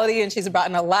personality and she's brought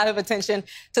in a lot of attention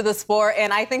to the sport.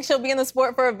 And I think she'll be in the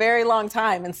sport for a very long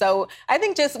time. And so I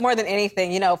think just more than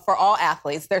anything, you know, for all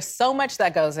athletes, there's so much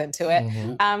that goes into it.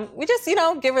 Mm-hmm. We just, you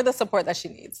know, give her the support that she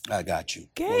needs. I got you.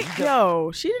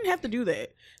 Yo, she didn't have to do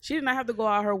that. She did not have to go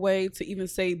out her way to even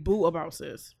say boo about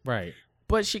sis. Right.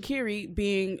 But Sha'Carri,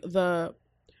 being the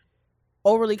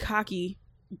overly cocky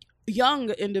young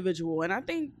individual, and I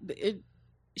think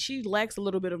she lacks a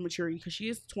little bit of maturity because she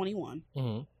is 21.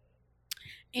 Mm-hmm.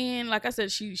 And like I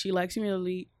said, she lacks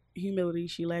humility.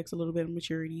 She lacks a little bit of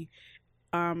maturity.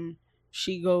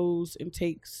 She goes and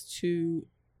takes to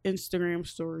Instagram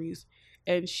stories,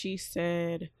 and she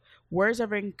said, "Words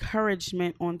of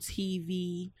encouragement on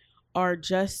TV are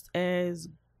just as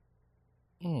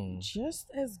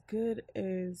good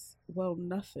as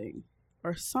nothing."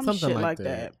 Or something shit like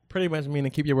that. Pretty much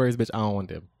meaning keep your words, bitch. I don't want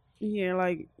them. Yeah,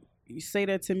 like you say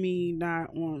that to me, not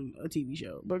on a TV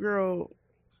show. But girl,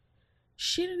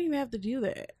 she didn't even have to do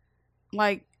that.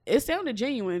 Like it sounded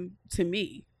genuine to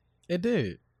me. It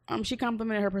did. She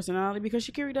complimented her personality because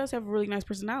Sha'Carri does have a really nice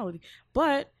personality,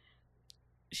 but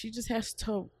she just has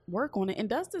to work on it. And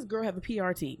does this girl have a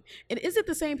PR team? And is it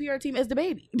the same PR team as the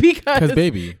baby? Because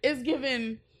baby, it's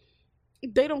given.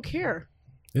 They don't care.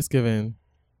 It's given.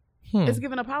 It's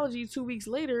giving an apology 2 weeks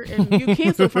later and you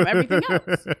cancel from everything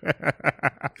else.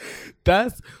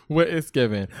 That's what it's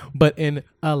given. But in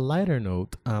a lighter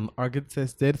note, our good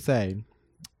sis did say,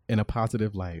 in a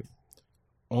positive light,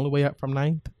 only way up from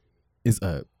 9th is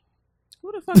up.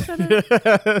 Who the fuck said that?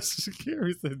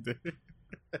 Sha'Carri said that.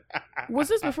 Was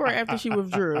this before or after she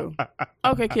withdrew?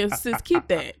 Okay, kids, sis, keep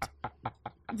that.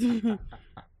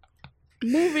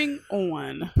 Moving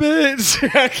on. Bitch,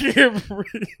 I can't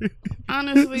breathe.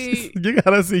 Honestly, you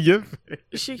gotta see your face.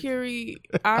 Sha'Carri,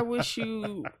 I wish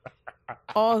you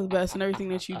all the best in everything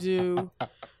that you do.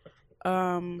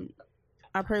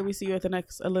 I pray we see you at the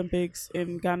next Olympics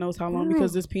and God knows how long,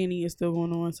 because this penny is still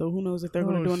going on. So who knows if they're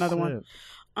going to do another one.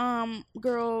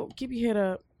 Girl, keep your head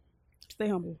up. Stay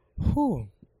humble. Whew.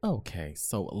 Okay,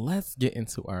 so let's get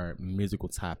into our musical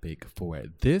topic for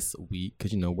this week,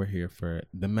 because, you know, we're here for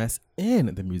the mess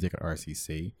in the music at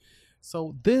RCC.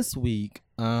 So this week,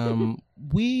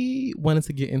 we wanted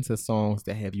to get into songs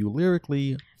that have you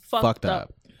lyrically fucked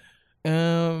up.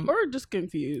 Or just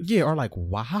confused. Yeah, or like,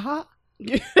 why?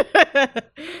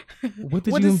 What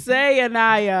did what you to say,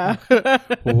 Anaya?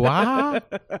 Why?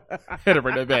 Had to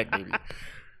bring that back, baby.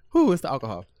 Who is the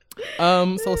alcohol?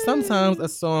 So sometimes a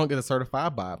song is a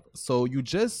certified bop, so you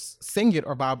just sing it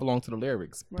or vibe along to the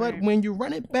lyrics. Right. But when you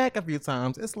run it back a few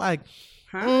times, it's like,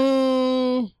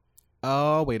 oh,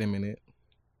 wait a minute.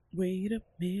 Wait a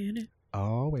minute.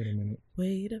 Oh, wait a minute.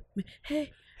 Wait a minute.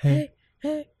 Hey.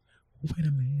 Wait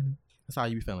a minute. That's how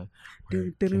you be feeling.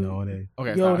 Working all day.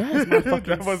 Okay, Yo, sorry. that's my fucking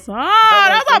That was- song.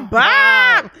 That's a some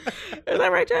bop. Is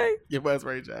that Ray J? It was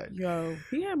Ray J. Yo,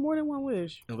 he had more than one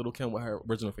wish. And Little Kim with her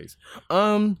original face.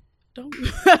 Don't.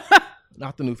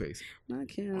 Not the new face. Not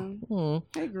Kim.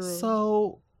 Hey, girl.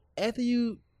 So after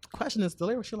you question this, the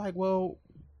lyrics, you're like, well,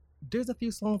 there's a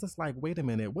few songs that's like, wait a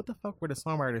minute, what the fuck were the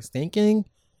songwriters thinking?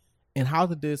 And how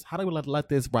do we let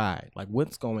this ride? Like,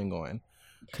 what's going on?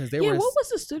 Because what was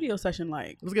the studio session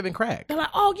like? It was giving crack. They're like,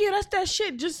 oh yeah, that's that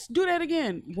shit. Just do that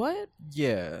again. What?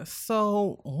 Yeah.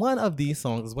 So one of these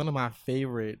songs is one of my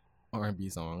favorite R&B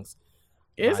songs.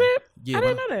 Is it? Yeah, I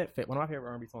didn't know that. One of my favorite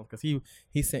R&B songs because he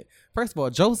sing. First of all,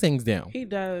 Joe sings down. He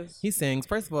does. He sings.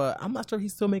 First of all, I'm not sure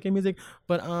he's still making music,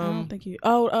 but I don't think he.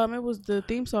 Oh, it was the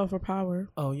theme song for Power.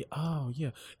 Oh yeah.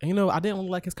 And you know, I didn't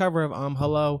like his cover of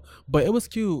Hello, but it was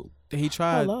cute that he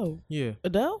tried. Hello. Yeah.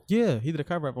 Adele. Yeah, he did a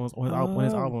cover up on his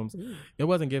albums. Ooh. It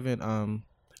wasn't given.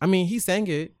 I mean, he sang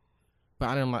it, but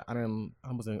I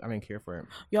didn't care for it.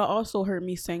 Y'all also heard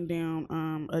me sing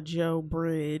down a Joe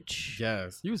bridge.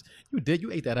 Yes, you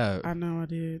ate that up. I know I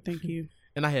did. Thank you.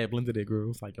 And I had blended it, girl. It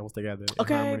was like y'all was together. in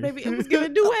Okay, harmony. baby, it was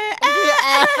giving duet.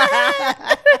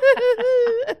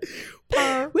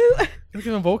 It was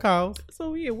giving vocals.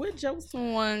 So yeah, what Joe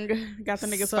song got the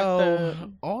niggas So fucked up?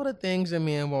 all the things your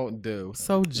man won't do.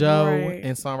 So Joe Right.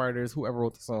 and songwriters, whoever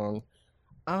wrote the song,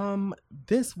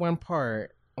 this one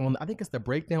part on, I think it's the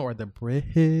breakdown or the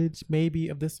bridge maybe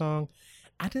of this song.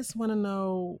 I just want to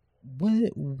know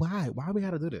why we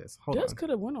got to do this. Hold This on. could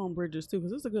have went on bridges too,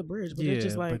 because it's a good bridge. But Yeah, it's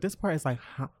just like but this part is like,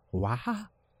 why?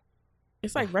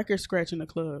 it's like record scratch in the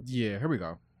club. Yeah, here we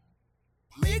go.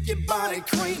 Make your body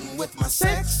cream with my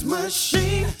sex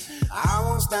machine. I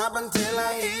won't stop until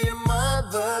I hear your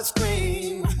mother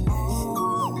scream.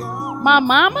 My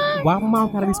mama? Why my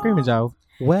mom gotta be screaming, Joe?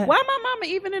 What? Why my mama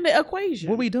even in the equation?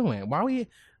 What we doing?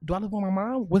 Do I live with my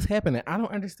mom? What's happening? I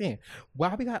don't understand.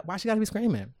 Why she gotta be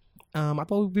screaming? I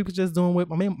thought we was just doing what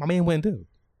my man wouldn't do.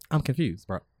 I'm confused,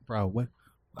 bro. What?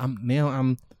 Now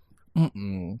I'm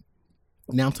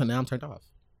turned off.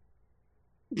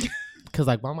 Cause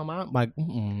like why my mom like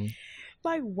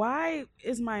Like, why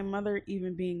is my mother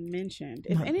even being mentioned?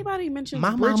 If My- anybody mentions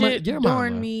my mama- Bridget your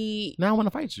during mama. me, now I want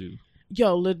to fight you.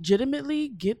 yo, legitimately,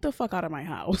 get the fuck out of my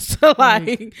house.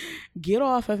 Like, get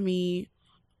off of me.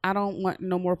 I don't want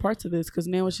no more parts of this because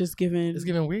now it's just giving. It's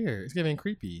giving weird. It's giving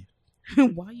creepy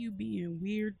Why you being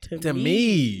weird to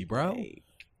me, bro.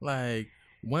 Like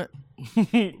what?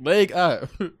 Leg up.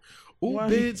 Ooh, Why?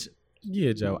 bitch.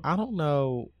 Yeah, Joe. I don't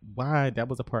know why that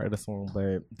was a part of the song,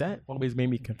 but that always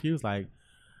made me confused. Like,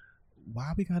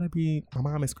 why we gotta be? My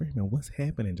mom is screaming. What's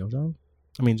happening, JoJo?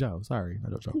 I mean, Joe. Sorry,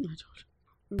 not JoJo.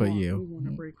 But yeah.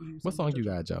 What song you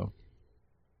got, Joe?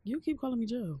 You keep calling me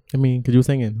Joe. I mean, cause you were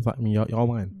singing. I mean, y'all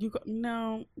won.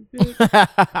 No.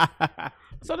 Bitch.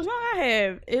 So the song I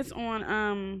have, it's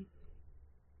on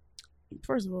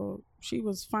first of all, she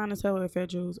was fine as hell at Fat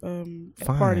Joe's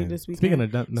party this weekend. Speaking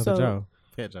of another So- Joe,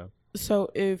 Fat Joe. So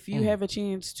if you have a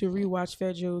chance to rewatch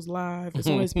Fat Joe's live, it's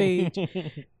on his page.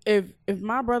 If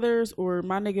my brothers or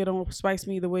my nigga don't spice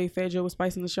me the way Fat Joe was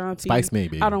spicing Ashanti, Spice me,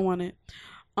 baby. I don't want it.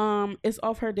 It's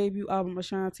off her debut album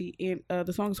Ashanti, and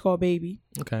the song is called Baby.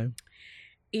 Okay.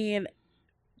 And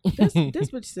this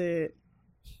bitch said,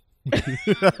 I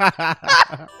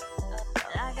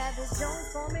got this joint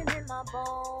forming in my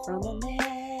bones. from a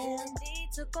man,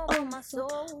 Took over my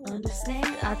soul.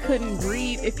 understand I couldn't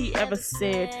breathe if he ever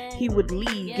said he would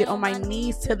leave. Get on my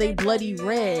knees till they bloody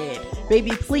red.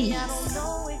 Baby, please. I don't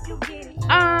know if you get it.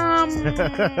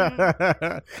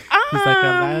 He's like,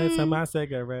 I'm lighting to my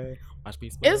cigarette. Watch me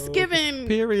smoke. It's giving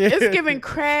Period. It's giving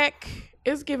crack.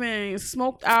 It's giving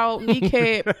smoked out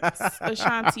kneecap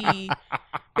Ashanti.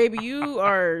 Baby, you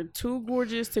are too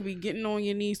gorgeous to be getting on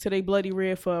your knees till they bloody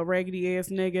red for a raggedy ass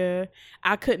nigga.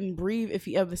 I couldn't breathe if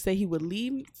he ever said he would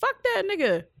leave me. Fuck that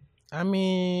nigga. I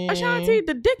mean, Ashanti,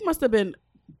 the dick must have been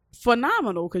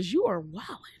phenomenal because you are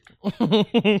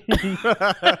wilding.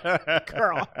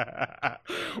 Girl.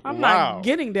 I'm not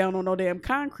getting down on no damn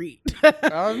concrete.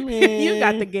 I mean, You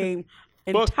got the game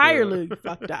entirely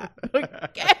fucked up.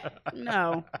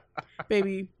 No,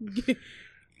 baby.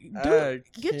 Get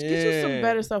you some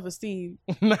better self-esteem.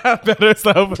 Not better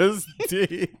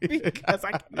self-esteem. Because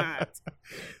I cannot.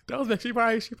 That was she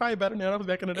probably better now. That was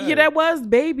back in the day. Yeah, that was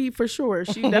baby for sure.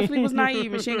 She definitely was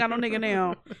naive and she ain't got no nigga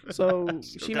now. So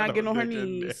she not getting on her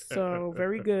knees. So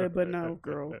very good, but no,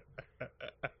 girl.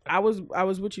 I was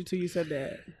with you till you said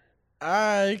that.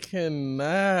 I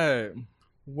cannot.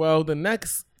 Well, the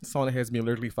next song that has me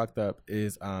literally fucked up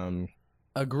is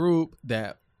a group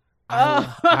that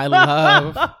I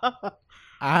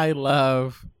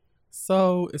love.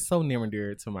 So it's so near and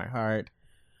dear to my heart.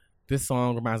 This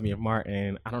song reminds me of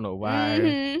Martin. I don't know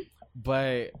why,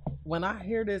 but when I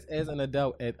hear this as an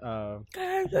adult at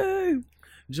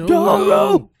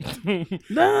Joro, when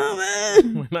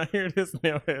I hear this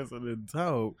now as an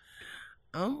adult,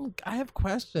 I have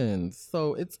questions.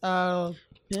 So it's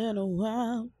been a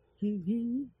while.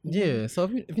 Yeah. So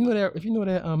if you know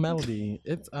that melody,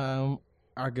 it's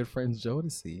our good friends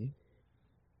Jodeci,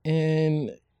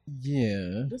 and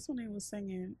yeah, this one they was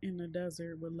singing in the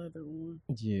desert with leather on.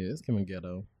 Yeah, it's coming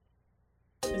ghetto.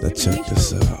 Let's check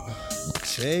this out.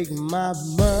 Take my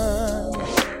money,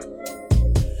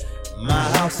 my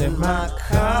house and my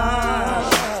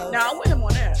car. Now I'm with him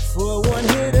on that. For one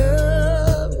hit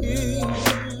of you,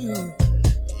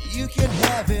 you can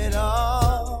have it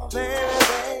all, baby.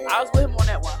 I was with him on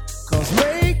that one. Cause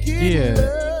making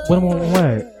love.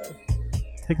 What?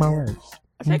 Take my words.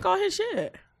 I take all his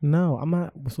shit. No, I'm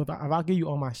not. So if I give you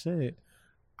all my shit,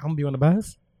 I'm gonna be on the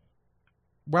bus.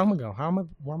 Where I'm gonna go? Where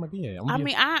I'm gonna be at?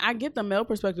 I get the male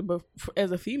perspective, but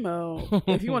as a female,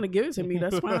 if you want to give it to me,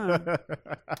 that's fine.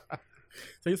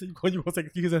 So you said you gonna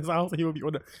take the keys in his house and he will be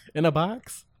in a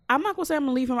box? I'm not gonna say I'm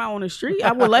gonna leave him out on the street.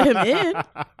 I will let him in.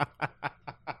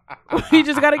 He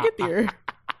just gotta get there.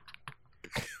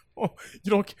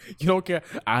 You don't care.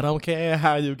 I don't care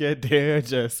how you get there.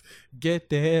 Just get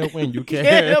there when you can.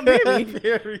 Yeah, baby. He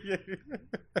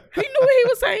knew what he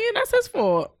was saying. That's his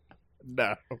fault.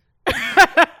 No,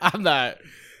 I'm not.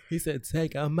 He said,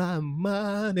 "Take out my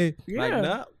money." Yeah. Like,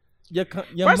 no.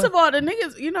 First of all, the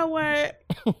niggas. You know what?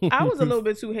 I was a little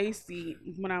bit too hasty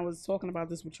when I was talking about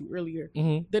this with you earlier.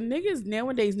 Mm-hmm. The niggas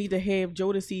nowadays need to have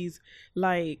Jodeci's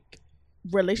like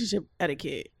relationship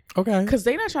etiquette. Okay. Because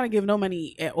they not trying to give no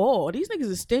money at all. These niggas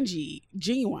are stingy,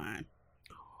 genuine.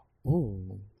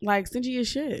 Ooh. Like, stingy as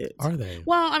shit. Are they?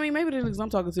 Well, I mean, maybe the niggas I'm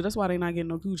talking to, that's why they not getting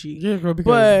no coochie. Yeah, girl, because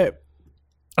But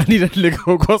I need a nigga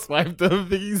who go swipe the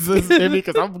visas, baby,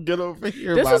 because I'm good over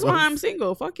here. this is why I'm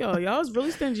single. Fuck y'all. Y'all is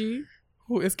really stingy.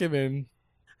 Who is giving?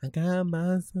 I got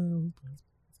myself.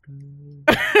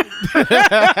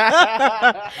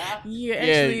 Yeah,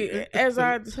 actually, as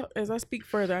I speak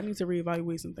further, I need to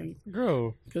reevaluate some things,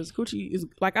 Girl. because coochie is,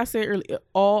 like I said earlier,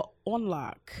 all on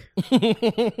lock.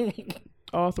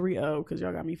 All 3-0, because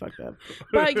y'all got me fucked up.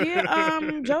 But yeah,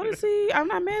 Jodeci, I'm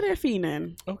not mad at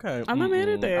Feenan. Okay. I'm not mad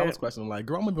at that. I was questioning, like,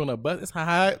 girl, I'm gonna be on a bus. It's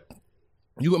hot.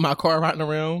 You with my car riding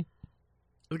around.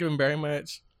 It's giving very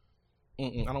much.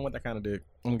 I don't want that kind of dick.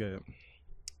 I'm good.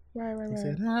 Right. He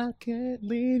said, I can't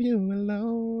leave you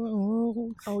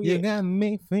alone. Oh, yeah. You got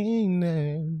me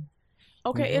feeling.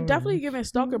 Okay, it definitely giving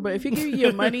stalker, but if he give you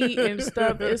your money and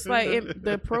stuff, it's like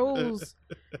the pros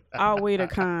outweigh the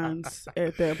cons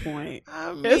at that point.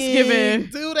 It's giving.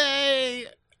 Do they?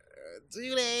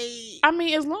 I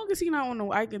mean, as long as he not on the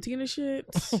Ike and Tina shit,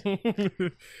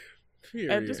 Period.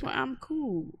 at this point, I'm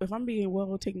cool if I'm being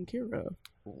well taken care of.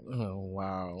 Oh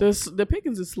wow. The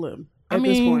pickings is slim at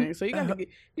this point, so you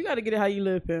gotta get it how you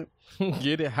live, pimp.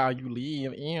 Get it how you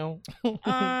live,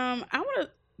 I want to.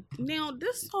 Now,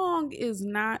 this song is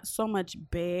not so much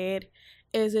bad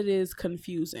as it is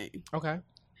confusing. Okay.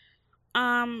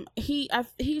 He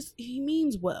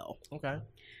means well. Okay.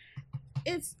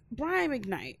 It's Brian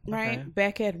McKnight, right? Okay.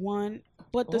 Back at one,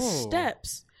 but the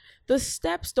steps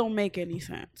don't make any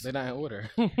sense. They're not in order.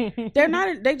 They're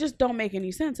not. They just don't make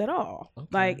any sense at all. Okay.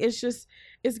 Like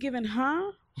it's given,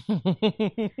 huh?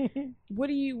 What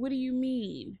do you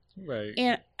mean? Right.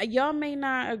 And y'all may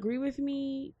not agree with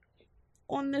me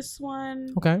on this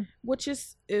one. Okay. Which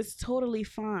is totally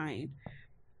fine.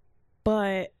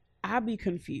 But I be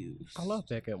confused. I love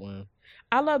Back at One.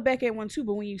 I love Back at One too,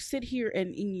 but when you sit here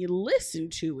and you listen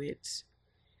to it,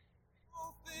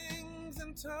 Things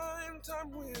in time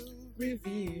will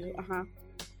reveal.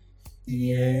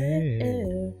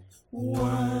 Yeah.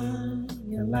 One,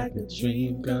 you're like a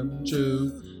dream come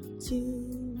true.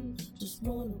 Two, just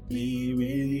wanna Be with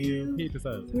you. Keep this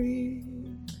up. 3,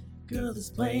 girl, it's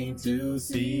plain to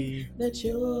see that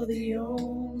you're the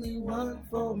only one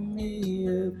for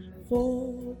me.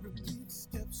 4,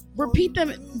 repeat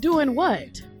them doing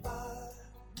what?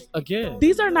 Again.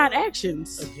 These are not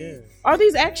actions. Again. Are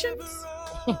these actions?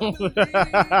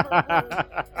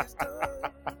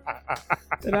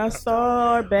 Did I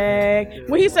start back?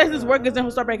 When he says his work is done,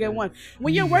 he'll start back at 1.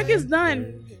 When your work is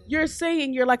done, you're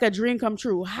saying you're like a dream come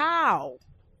true. How?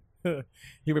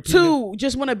 He repeated 2,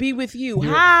 just want to be with you.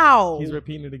 How? He's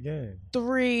repeating it again.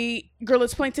 3, girl,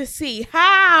 it's plain to see.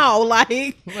 How?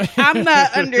 Like, I'm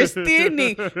not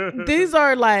understanding. These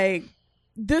are like,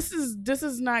 this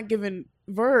is not giving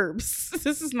verbs.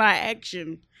 This is not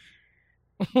action.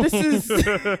 This is,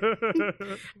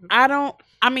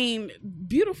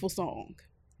 beautiful song.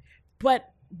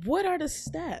 But what are the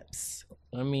steps?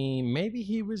 I mean, maybe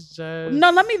he was just...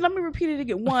 No, let me repeat it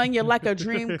again. 1, you're like a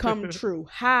dream come true.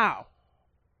 How?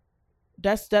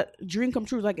 That dream come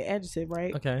true is like an adjective,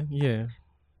 right? Okay, yeah.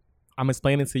 I'm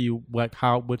explaining to you what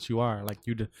you are, like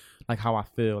you, like how I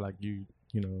feel, like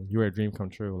you're a dream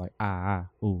come true, like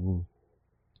ooh.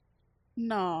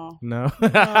 No. No.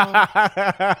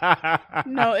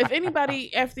 No. If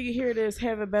anybody after you hear this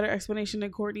have a better explanation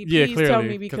than Courtney, Yeah, please clearly, tell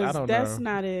me, because that's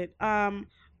know. not it.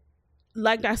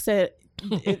 Like I said,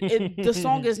 the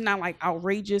song is not like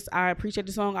outrageous. I appreciate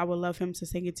the song. I would love him to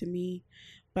sing it to me,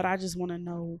 but I just want to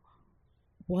know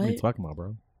what are you talking about,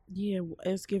 bro? Yeah,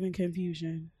 it's giving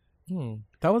confusion.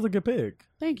 That was a good pick.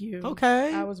 Thank you.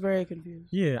 Okay. I was very confused.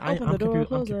 Yeah, I'm confused. door,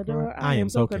 close the door. I am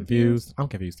so confused. I'm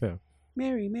confused too.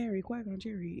 Mary, quack on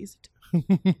cherry. Is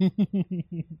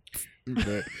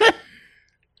it?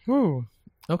 Whew.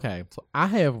 Okay, so I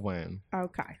have one.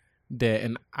 Okay.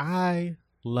 And I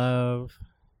love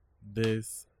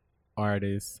this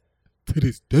artist to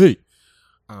this day.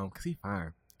 Cause he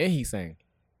fine and he sang.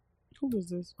 Who was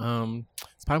this?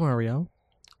 Spider Mario.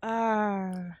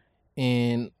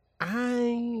 And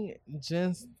I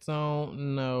just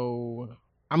don't know.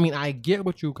 I mean, I get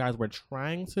what you guys were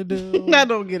trying to do. I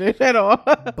don't get it at all.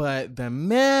 But the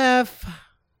math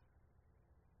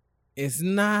is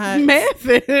not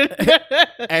mathing.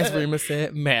 As Rima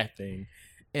said, mathing.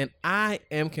 And I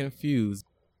am confused.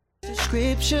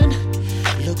 Description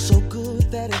looks so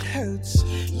good that it hurts.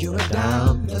 You're a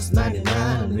dime plus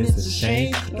 99. It's a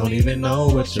shame. Don't even know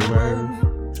what you're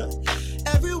worth.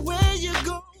 Everywhere you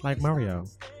go. Like Mario.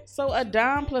 So a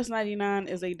dime plus 99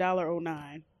 is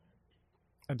 $1.09.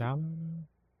 $1?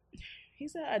 He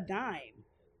said a dime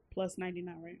plus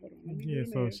 99, right? Hold on. Let me Yeah, do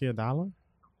the so math. she $1?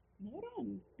 Hold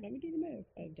on. Let me do the math.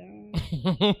 A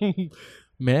dime.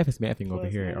 Math is mathing over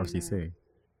Plus here at 99. RCC.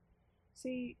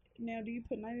 See, now do you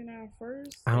put 99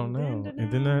 first? I don't know.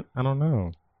 And then that, I don't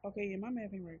know. Okay, yeah, my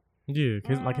math ain't right. Yeah,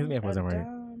 his math wasn't right.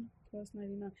 Dime plus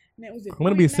 99. Now, was it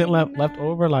Wouldn't it be a cent left 0.99?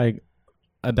 over, like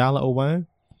 $1.01?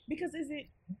 Because is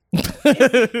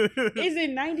it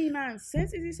 99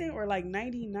 cents, is he saying, or like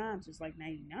 99 just like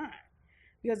 99?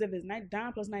 Because if it's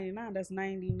dime plus 99, that's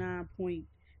 99.1.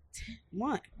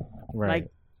 Right.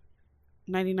 Like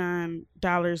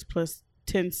 $99 plus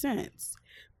 10 cents.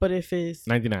 But if it's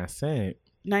 99 cents.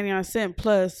 99 cents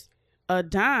plus a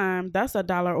dime, that's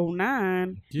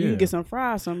 $1.09. You can get some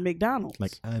fries from McDonald's.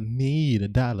 Like, I need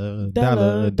 $1.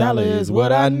 Dollar Dollar is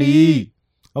what I need.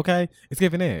 Okay, it's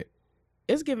giving that.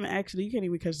 It's giving, actually, you can't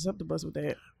even catch us up the bus with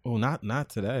that. Oh, not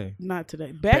today. Not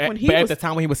today. Back when he but was at the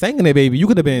time when he was singing it, baby, you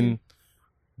could have been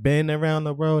around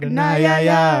the world and Nah,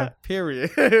 yeah.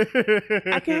 Period.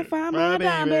 I can't find my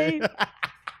dime, babe.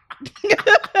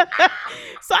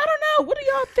 So I don't know. What do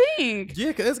y'all think?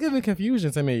 Yeah, cause it's giving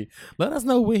confusion to me. Let us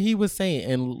know what he was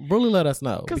saying and really let us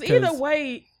know. Because either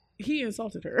way, he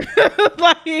insulted her.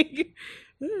 Like,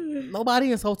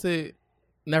 nobody insulted.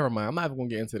 Never mind. I'm not even gonna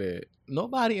get into that.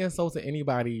 Nobody insulted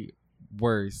anybody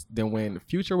worse than when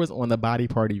Future was on the Body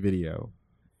Party video,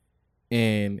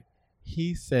 and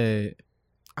he said,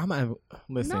 "I'm not even,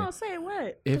 listen." No, say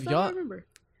what? If I y'all, don't remember.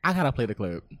 I gotta play the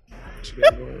clip.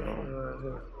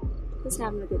 Just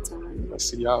having a good time. I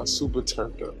see y'all super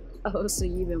turned up. Oh, so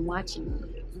you've been watching.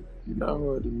 You know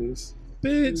how it is.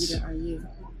 Bitch. Neither are you.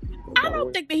 I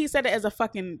don't think that he said it as a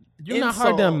fucking You're not insult.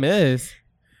 hard to miss.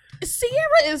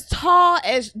 Sierra is tall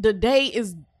as the day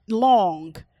is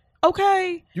long.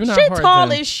 Okay? You're not she hard tall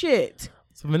to- as shit.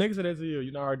 So if a nigga said that to you,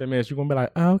 you're not hard to miss. You're gonna be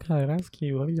like, oh, okay, that's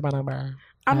cute. Let me get my number.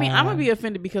 I mean, I'm gonna be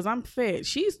offended because I'm fat.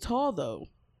 She's tall though.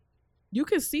 You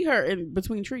can see her in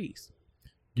between trees.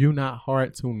 You not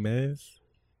hard to miss.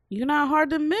 You're not hard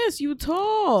to miss. You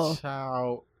tall.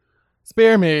 Child,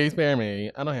 spare me.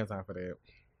 I don't have time for that.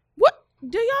 What?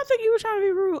 Do y'all think you were trying to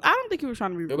be rude? I don't think you were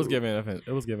trying to be rude. It was given.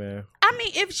 It was given. I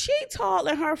mean, if she tall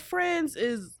and her friends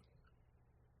is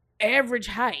average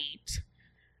height,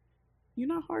 you're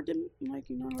not hard to like.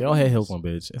 You know. They all had heels on,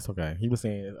 bitch. It's okay. He was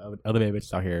saying other bad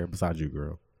bitches out here besides you,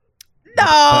 girl.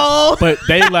 No. But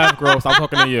they left, girl. So I'm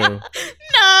talking to you.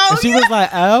 No, And she was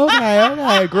like,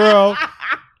 okay, girl.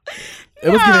 It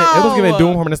was giving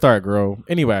Doom from the start, girl.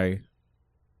 Anyway,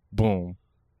 boom.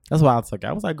 That's why I took it.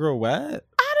 I was like, girl, what?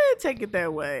 I didn't take it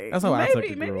that way. That's how I took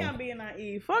it, girl. Maybe I'm being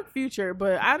naive. Fuck Future,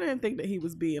 but I didn't think that he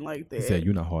was being like that. He said,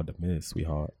 "You're not hard to miss,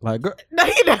 sweetheart." Like, girl. No,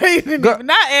 he never even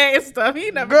not ass stuff.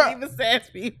 He never even said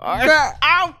sweetheart. Girl.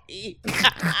 I'm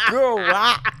Girl,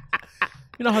 what?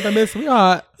 You know how to miss,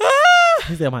 sweetheart.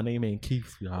 He said, "My name ain't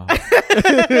Keith, sweetheart."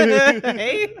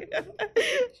 Hey.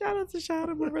 Shout out to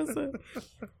Shada Marissa.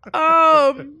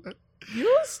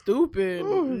 You stupid.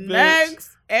 Ooh,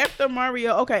 Next, after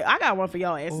Mario. Okay, I got one for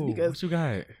y'all asses because what you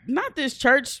got? not this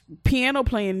church piano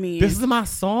playing me. This is my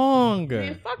song.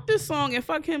 Man, fuck this song and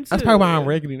fuck him too. That's probably why I'm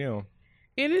regularly now.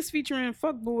 And it's featuring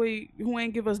Fuckboy who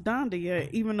ain't give us Donda yet,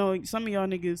 even though some of y'all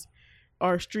niggas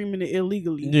are streaming it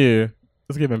illegally. Yeah,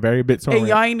 it's giving very BitTorrent. And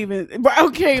y'all ain't even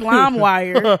okay.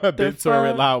 LimeWire,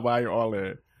 BitTorrent, LimeWire, all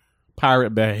that. Pirate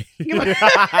Bay.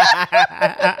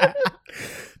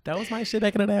 That was my shit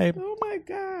back in the day. Oh my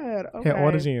god! Okay. Had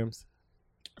all the gems.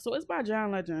 So it's by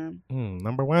John Legend.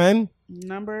 Number one.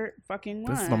 Number fucking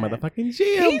one. This is my motherfucking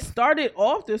jam. He started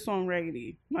off this song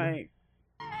raggedy, like.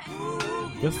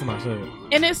 This is my shit.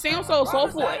 And it sounds so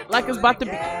soulful, like it's about to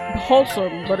be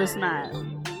wholesome, but it's not.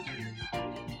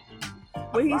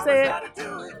 What he said?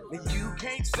 You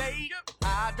can't say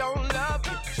I don't love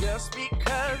you just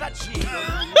because I cheat.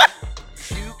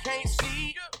 You can't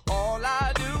see all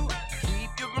I do. Keep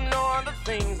you from knowing the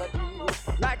things I do.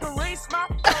 Like erase my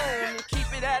phone and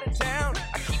keep it out of town.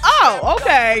 Oh,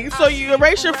 okay. So you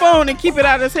erase your phone and keep it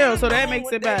out of town, so that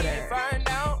makes it better. Find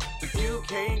out if you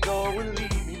can't go and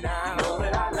leave me now. Know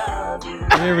that I love you.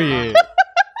 Period.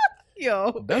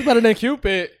 Yo. That's better than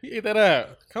Cupid. He ate that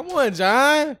up. Come on,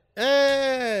 John.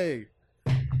 Hey.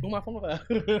 Who my phone about?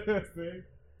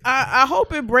 I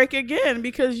hope it break again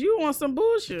because you want some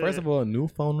bullshit. First of all, a new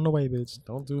phone on the way, bitch.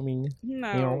 Don't do me.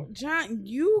 No, You know? John,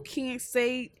 you can't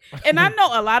say. And I know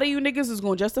a lot of you niggas is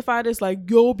gonna justify this, like,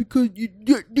 yo, because you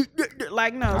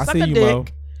like, no, I suck see a you, dick, Mo.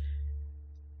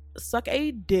 suck a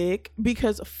dick,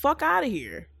 because fuck out of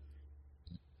here.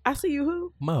 I see you,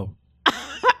 who? Mo.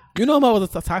 You know Mo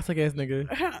was a toxic ass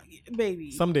nigga.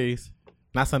 Baby. Some days,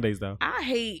 not Sundays though. I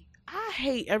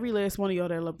hate every last one of y'all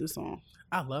that love this song,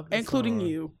 I love this including song.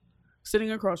 you,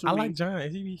 sitting across from I me. like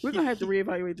John. We're gonna have to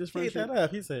reevaluate this He ate friendship. that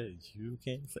up. He said, "You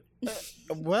can't say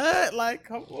what? Like,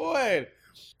 come on."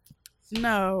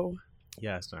 No,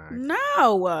 Yes, John.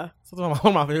 no. It's one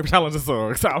of my favorite challenges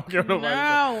songs. I don't care what nobody says.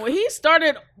 No, he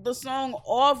started the song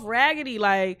off raggedy.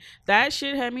 Like, that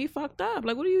shit had me fucked up.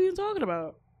 Like, what are you even talking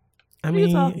about? I What are you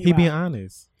mean, talking he being about?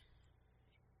 honest.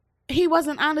 He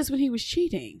wasn't honest when he was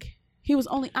cheating. He was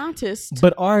only honest.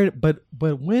 But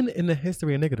when in the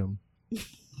history of niggerdom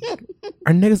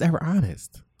are niggas ever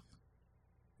honest?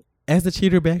 As a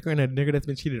cheater backer and a nigga that's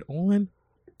been cheated on,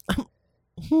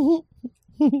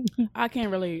 I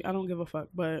can't relate. I don't give a fuck,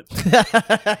 but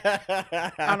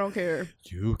I don't care.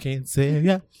 You can't say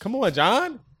yeah. Come on,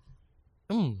 John.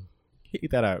 Eat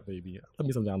that out, baby. Let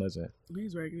me some John Legend.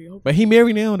 He's raggedy. But he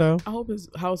married now though. I hope his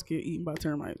house get eaten by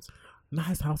termites. Not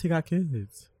his house. He got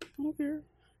kids. I don't care.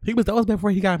 That was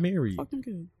before he got married. Fuck them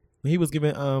kids. He was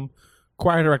giving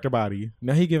choir director body.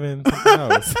 Now he giving something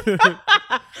else.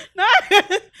 No,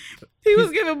 he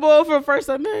was giving bull for first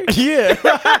Sunday. Yeah.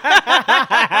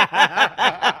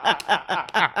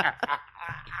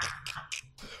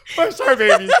 For sure,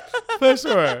 baby. For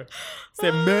sure.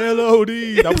 Said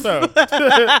melody. That was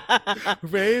something.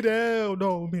 Rain down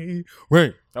on me.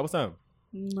 Rain. That was something.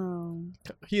 No.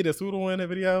 He had a pseudo in the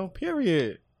video.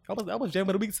 Period. I was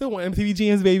jamming the week too on MTV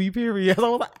Jams, baby. Period. I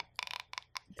was like,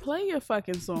 Play your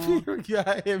fucking song.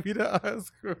 yeah, hit me the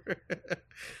Oscar.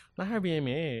 Not her being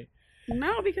mad.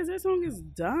 No, because that song is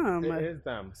dumb. It is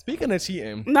dumb. Speaking of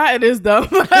cheating, Nah, it is dumb.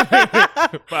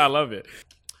 but I love it.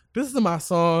 This is my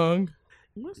song,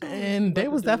 What song and you they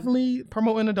about was to do? definitely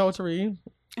promoting adultery,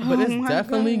 but Oh it's my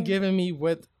definitely God. giving me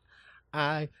what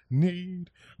I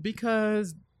need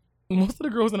because most of the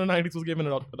girls in the 90s was giving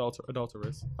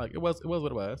adulterous. Like it was what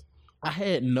it was. I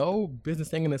had no business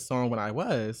singing this song when I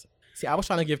was. See, I was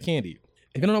trying to give candy.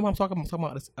 If you don't know what I'm talking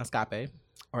about Escape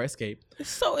or Escape.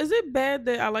 So is it bad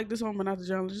that I like this song but not the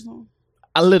John Legend song?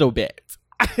 A little bit.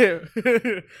 A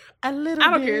little I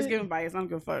don't care. It's giving bias. I don't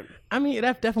give a fuck. I mean,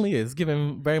 that definitely is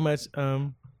giving very much.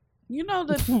 You know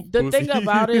the Boosie. thing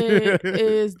about it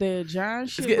is that John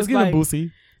shit It's was giving like,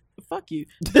 Boosie. fuck you.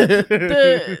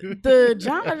 The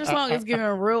John Legend song is giving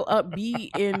real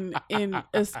upbeat, and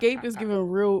Escape is giving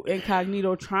real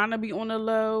incognito, trying to be on the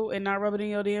low and not rub it in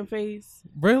your damn face.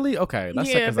 Really? Okay, let's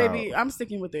check Yeah, this baby, out. I'm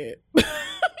sticking with it.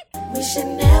 We should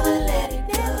never let it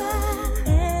go.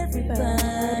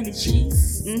 Everybody everybody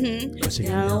cheats. Mm-hmm. You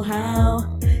gotta know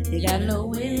how, you gotta know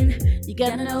when, you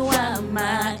gotta know why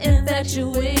my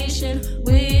infatuation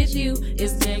with you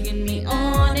is taking me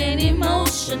on an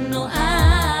emotional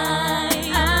high.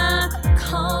 I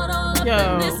caught all up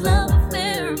in this love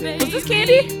affair, baby. Was this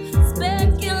Candy?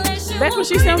 Speculation. That's when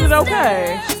she sounded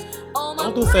okay.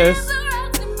 Don't do sis.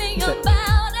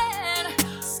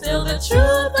 Still the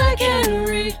truth I can't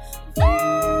read.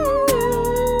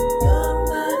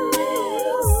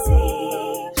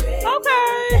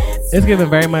 Okay. It's giving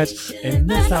very much, and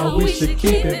that's how we should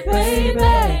keep it, baby.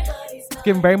 It's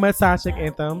giving very much side chick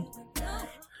anthem.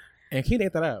 And Keith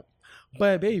ate that up.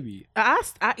 But baby, I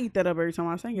eat that up every time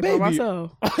I sing it by Baby.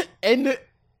 myself. in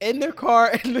the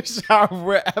car, in the shower,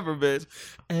 wherever, bitch.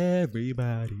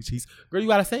 Everybody cheats. Girl, you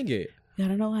gotta sing it.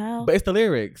 Gotta know how. But it's the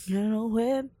lyrics. Gotta know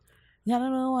when. Gotta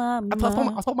know why.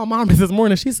 I told my mom this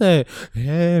morning. She said,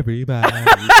 everybody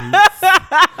cheats.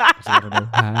 Gotta know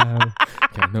how.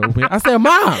 Gotta know when. I said,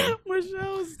 Mom.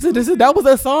 So that was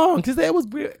a song. She said it was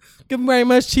giving very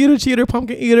much cheater,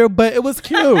 pumpkin eater, but it was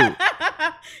cute.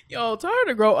 Yo, tell her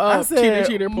to grow up. I said,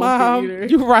 cheater, Mom, pumpkin eater.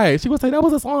 you're right. She was like, that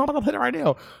was a song. I'm about to play it right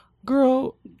now.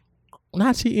 Girl,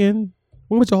 not cheating.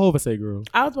 What would Jehovah say, girl?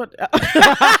 I was about to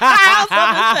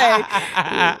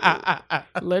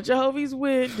say, let Jehovah's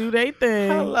win, do they thing.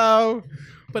 Hello.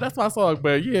 But that's my song.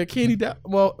 But yeah, Candy,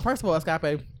 well, first of all,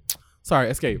 Escape.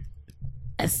 Escape.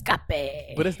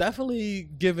 But it's definitely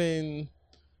giving,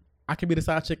 I can be the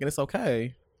side chick and it's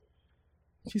okay.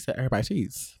 She said, everybody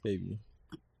cheats, baby.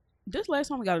 This last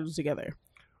one we got to do together.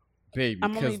 Baby,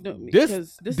 I'm only doing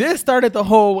this started the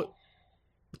whole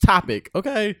topic,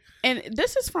 okay? And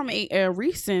this is from a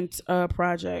recent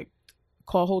project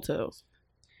called Hotels.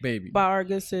 Baby. By our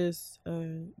good sis,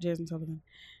 Jasmine Sullivan,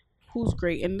 who's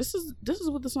great. And this is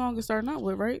what the song is starting out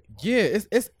with, right? Yeah,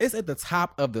 it's at the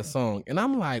top of the song. And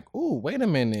I'm like, ooh, wait a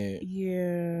minute.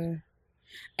 Yeah.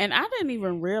 And I didn't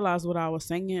even realize what I was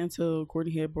singing until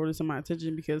Courtney had brought it to my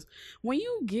attention, because when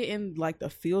you get in like the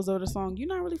feels of the song, you're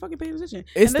not really fucking paying attention.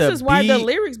 And this is why the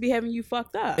lyrics be having you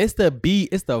fucked up. It's the beat,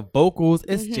 it's the vocals,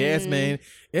 it's Jasmine.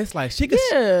 It's like she could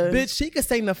bitch, she could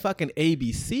sing the fucking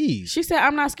ABC. She said,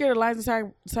 I'm not scared of lions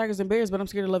and tigers and bears, but I'm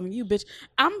scared of loving you, bitch.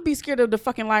 I'm gonna be scared of the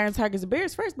fucking lions, tigers, and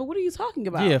bears first, but what are you talking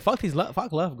about? Yeah, fuck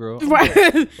love, girl.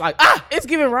 Right. Like, it's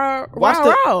giving raw.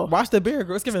 Watch the bear,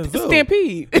 girl. It's giving Zoo.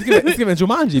 Stampede. It's giving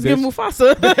Jumanji, it's bitch. giving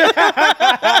Mufasa.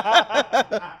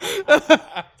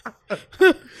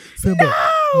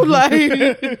 No, like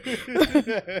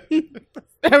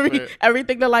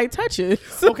everything the light touches.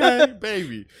 Okay,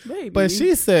 baby. But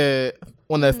she said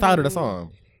on the start of the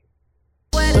song.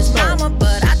 Mama,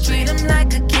 but I treat him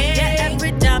like a king. Yeah,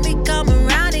 every time he come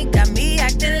around, he got me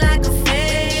acting like a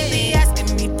fan. He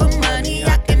asking me for money,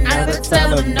 I can never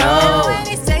tell him no. When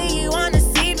he say he wanna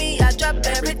see me, I drop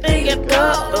everything and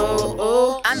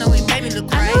go. I know he made me look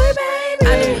great. I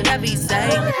know whatever he say.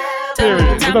 Tell him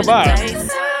the time of the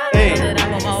days. Baby,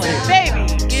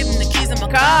 give him the keys in my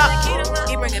car.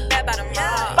 He bring it back by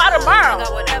tomorrow. By tomorrow. I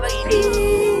got whatever he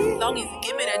needs. Long as he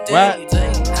give me that day.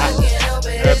 I can't help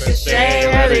it. it's a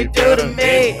shame what they do to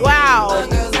me. Wow.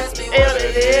 That's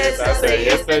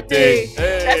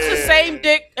the same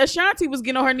dick Ashanti was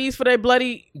getting on her knees for that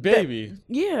bloody baby.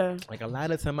 Yeah. Like a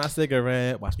lighter to my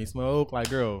cigarette. Watch me smoke. Like,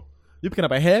 girl, you picking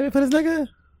up a habit for this nigga?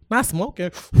 Not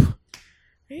smoking.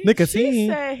 Nicotine. She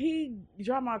said he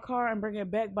drive my car and bring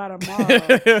it back by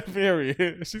tomorrow.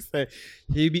 Period. She said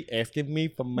he be asking me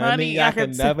for money. I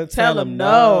can never tell him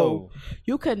no.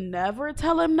 You could never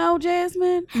tell him no,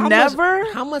 Jasmine. How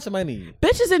much money?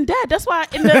 Bitch is in debt. That's why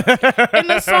in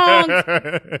the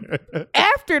song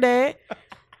after that,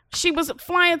 she was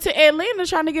flying to Atlanta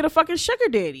trying to get a fucking sugar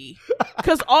daddy,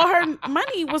 because all her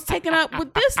money was taken up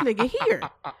with this nigga here.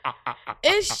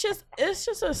 It's just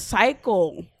a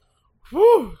cycle.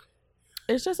 Whew.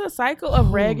 It's just a cycle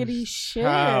of raggedy shit.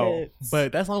 How?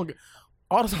 But that's all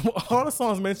the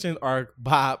songs mentioned are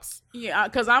bops. Yeah,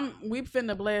 because we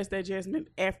finna blast that Jasmine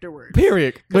afterwards.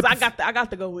 Period. Because I got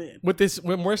to go in with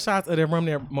more shots of the rum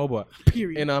there mobile.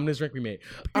 Period. And this drink we made.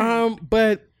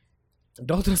 But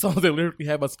those are the songs that literally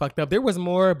have us fucked up. There was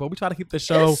more, but we try to keep the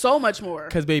show. There's so much more.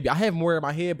 Because baby, I have more in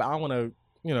my head, but I want to.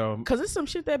 Because it's some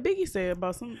shit that Biggie said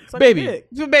about some baby. Dick.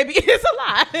 Baby, it's a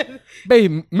lot.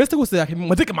 Baby, Mystical said I can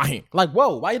my dick in my hand. Like,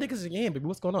 whoa, why your dick is in your hand, baby?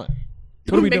 What's going on?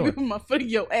 What are we doing? With my foot in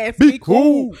your ass. Be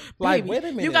cool. Like, baby, wait a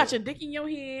minute. You got your dick in your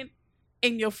hand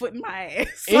and your foot in my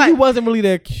ass. And he wasn't really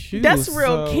that cute. That's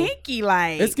real kinky.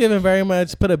 Like, it's giving very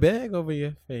much. Put a bag over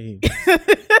your face.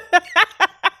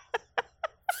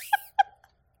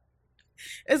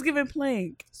 It's giving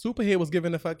plank. Superhit was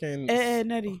giving the fucking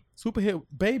Nutty. Superhit,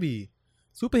 baby.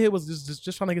 Superhit was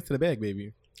just trying to get to the bag,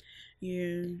 baby.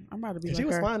 Yeah, I'm about to be And like she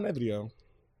was her. fine in that video.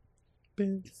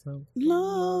 Been so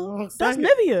long. That's Sang it.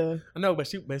 Nivea. I know, but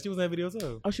she was in that video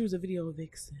too. Oh, she was a video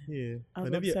vixen. Yeah, I was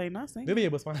but about to say, not saying.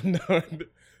 Nivea was fine. No,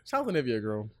 shout out to Nivea,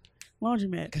 girl.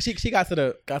 Laundromat. Cause she got to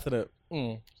the.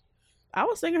 I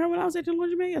was singing her when I was at the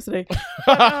laundromat yesterday.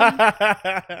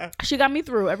 She got me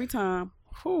through every time.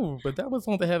 Whew, but that was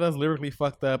something that had us lyrically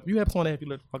fucked up. You have someone that have you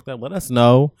lyrically fucked up, let us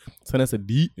know. Send us a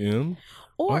DM.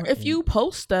 Or if you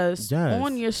post us Yes.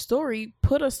 on your story,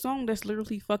 put a song that's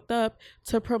lyrically fucked up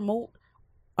to promote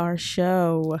our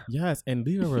show. Yes, and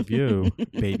leave a review,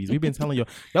 babies. We've been telling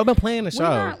y'all been playing the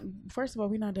show. First of all,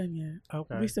 we're not done yet.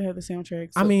 Okay. We still have the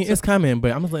soundtrack. I mean, it's coming,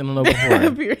 but I'm just letting them know before.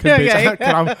 Okay. 'Cause, bitch,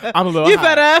 'cause I'm a little You high.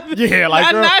 fed up? Yeah,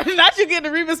 like, girl, not you getting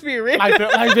the Reba spirit. like,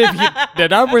 baby, the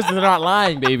numbers are not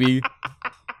lying, baby.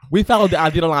 We followed the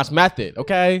Ideal Launch method,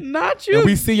 okay? Not And you.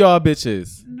 we see y'all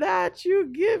bitches. Not you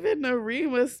giving the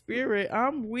Reba spirit.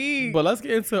 I'm weak. But let's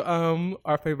get into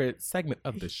our favorite segment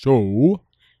of the show.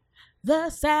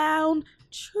 The soundtrack.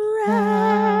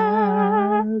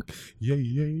 Yeah,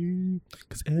 yeah.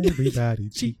 Because everybody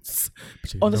cheats.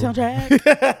 But you On the know-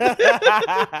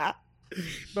 soundtrack. You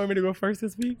want me to go first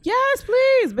this week? Yes,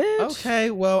 please, bitch.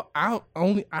 Okay, well, I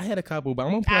had a couple, but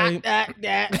I'm gonna play.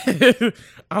 Appropriate.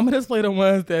 I'm gonna just play the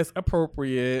ones that's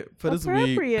appropriate for this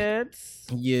week. Yeah,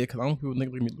 because I don't want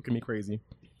people look at me crazy.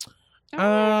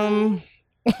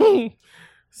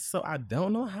 So I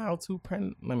don't know how to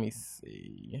print. Let me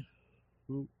see.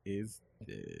 Who is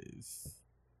this?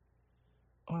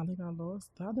 Oh, I think I lost.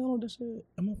 Did I download this shit?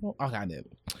 Am I phone? Okay, I did.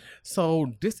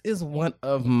 So this is one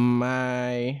of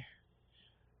my.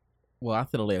 Well, I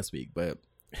said it last week, but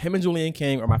him and Julian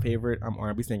King are my favorite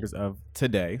R&B singers of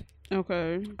today.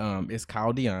 Okay. It's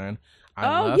Kyle Dion. I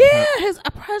Oh love yeah, him. his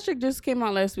project just came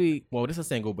out last week. Well, this is a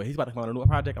single, but he's about to come out a new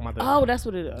project. I'm about to. Oh, that's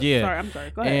what it is. Yeah. Sorry, I'm sorry.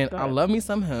 Go ahead. And go I ahead. love me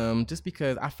some him just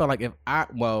because I felt like if I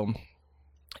was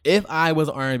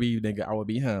an R&B nigga, I would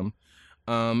be him.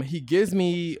 He gives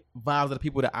me vibes of the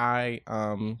people that I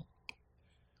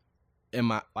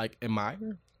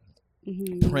admire.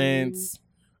 Mhm. Prince,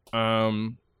 a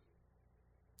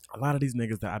lot of these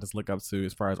niggas that I just look up to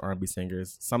as far as R&B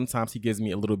singers. Sometimes he gives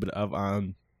me a little bit of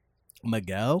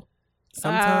Miguel.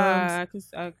 Sometimes,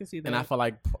 I could see that. and I feel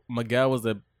like Miguel was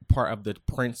a part of the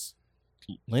Prince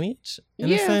lineage in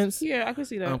a sense. Yeah, I could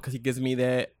see that. Because he gives me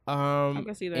that. I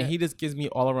can see that. And he just gives me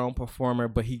all around performer,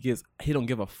 but he don't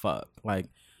give a fuck. Like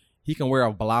he can wear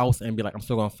a blouse and be like, I'm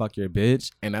still gonna fuck your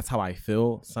bitch, and that's how I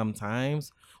feel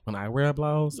sometimes when I wear a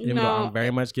blouse. Even though No. I'm very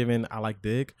much given, I like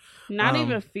dick. Not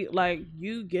even feel like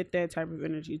you get that type of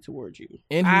energy towards you.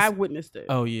 And I he's- witnessed it.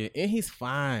 Oh yeah, and he's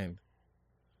fine.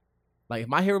 Like if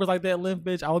my hair was like that, limp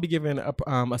bitch, I would be giving a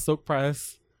silk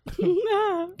press.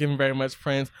 Giving very much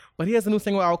Prince, but he has a new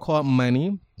single out called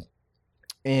Money,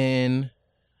 and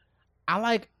I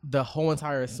like the whole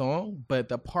entire song, but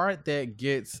the part that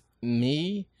gets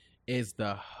me is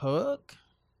the hook.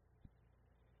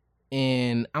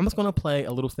 And I'm just gonna play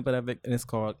a little snippet of it, and it's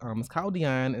called it's Kyle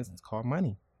Dion, and it's called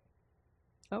Money.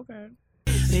 Okay.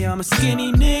 Yeah, I'm a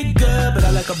skinny nigga, but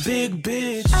I like a big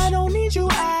bitch. I don't need you,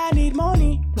 I need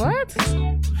money. What?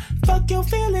 Fuck your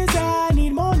feelings, I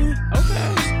need money.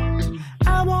 Okay.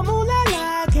 I want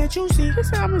moolah, can't you see? He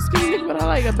said I'm a skinny nigga, but I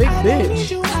like a big I don't need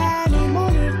bitch. you, I need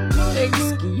money.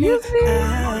 Excuse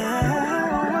me?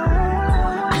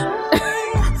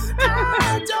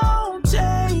 Don't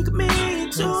take me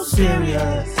too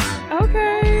serious.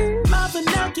 Okay. My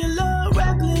vernacular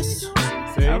reckless.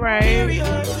 All right.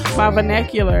 My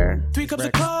vernacular. 3 cups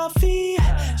of coffee.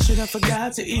 Shit, I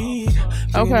forgot to eat.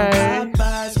 Okay.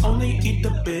 Popeyes, only eat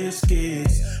the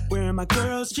biscuits. Wearing my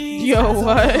girl's jeans. Yo,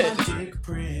 what? Dick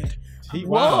print. He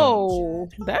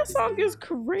wild. Whoa. That song is Said, I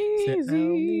don't need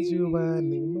crazy. you, I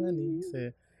need money. He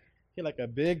said he like a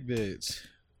big bitch.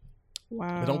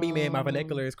 Wow. But don't be mad. My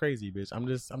vernacular is crazy, bitch. I'm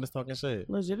just talking shit.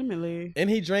 Legitimately. And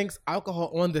he drinks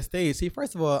alcohol on the stage. See,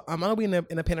 first of all, I don't be in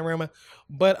a panorama,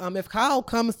 but if Kyle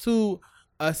comes to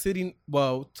a city,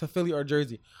 well, to Philly or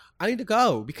Jersey, I need to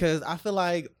go because I feel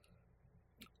like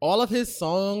all of his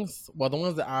songs, well, the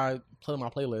ones that I play on my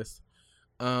playlist,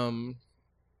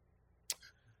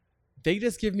 they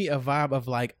just give me a vibe of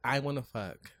like I want to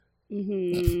fuck,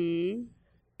 Mm-hmm.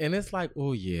 and it's like,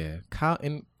 oh yeah, Kyle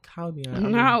Dion. I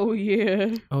mean, No,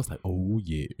 yeah. I was like, oh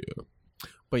yeah.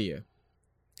 But yeah,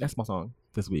 that's my song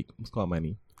this week. It's called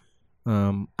Money.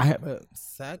 I have a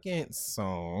second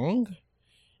song,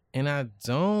 and I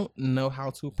don't know how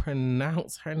to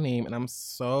pronounce her name, and I'm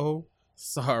so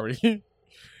sorry.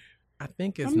 I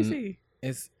think it's Let me see.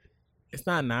 it's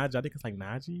not Naja. I think it's like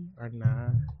Naji or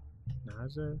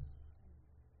Naja.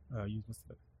 Oh, you must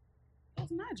have.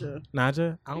 That's Naja.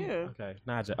 Naja? Yeah. Okay,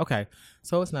 Naja. Okay.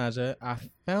 So it's Naja. I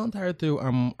found her through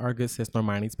our good sis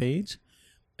Normani's page.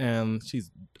 And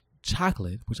she's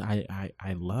chocolate, which I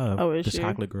love. Oh, is the she?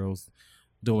 chocolate girls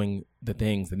doing the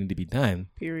things that need to be done.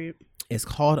 Period. It's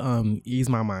called Ease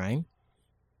My Mind.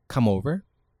 Come Over.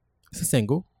 It's a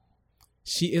single.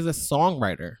 She is a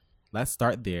songwriter. Let's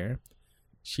start there.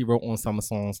 She wrote on some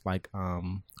songs like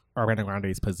Ariana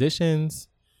Grande's Positions.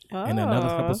 And another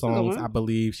couple songs, I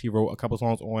believe she wrote a couple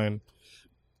songs on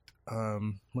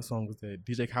what song was that?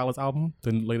 DJ Khaled's album,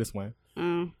 the latest one.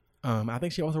 I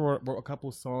think she also wrote a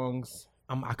couple songs.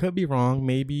 I could be wrong.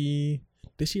 Maybe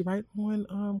did she write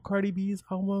on Cardi B's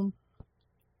album?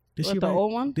 Did she write the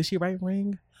old one? Did she write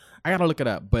Ring? I gotta look it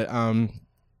up. But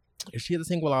she has a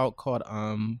single out called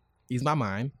Ease My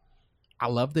Mind. I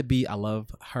love the beat. I love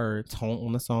her tone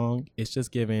on the song. It's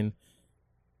just giving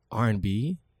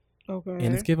R&B. Okay.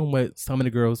 And it's giving what some of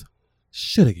the girls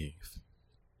should have gave.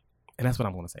 And that's what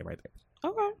I'm going to say right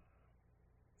there. Okay.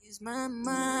 It's my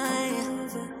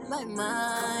mind, my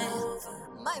mind,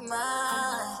 my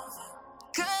mind.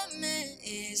 Come in,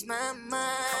 is my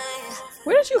mind.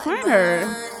 Where did you find her?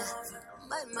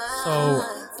 My mind.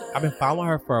 So I've been following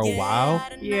her for a while,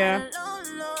 Yeah.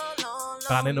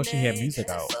 but I didn't know she had music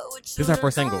out. This is her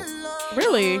first single.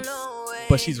 Really?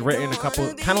 But she's written a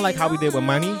couple, kind of like how we did with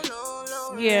Money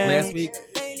Yeah. last week.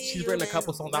 She's written a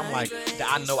couple songs I'm like, that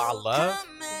I know I love.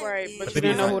 Right, but But you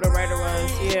then didn't know it's who the writer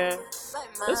was. Yeah.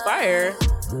 That's fire.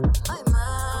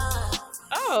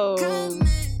 Oh.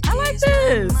 I like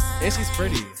this. And she's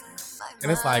pretty.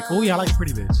 And it's like, oh yeah, I like a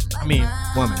pretty bitch. I mean,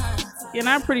 woman. You're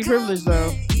not pretty privileged though.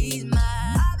 Okay.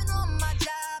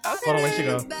 Hold on, where'd she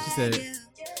go? She said,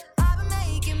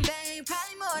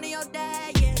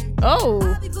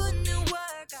 Oh.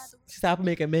 she stopped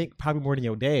making probably more than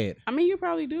your dad. I mean, you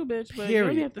probably do, bitch, but you don't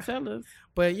Period. have to tell us.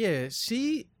 But yeah,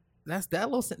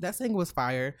 that single was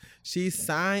fire. She's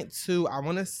signed to, I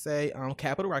want to say,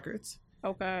 Capitol Records.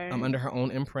 Okay. Under her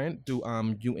own imprint, do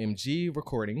UMG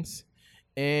recordings.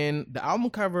 And the album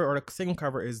cover or the single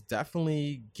cover is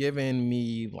definitely giving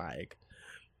me like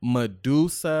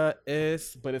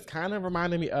Medusa-ish, but it's kind of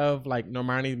reminding me of like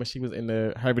Normani when she was in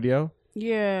her video.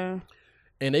 Yeah.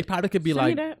 And they probably could be Send me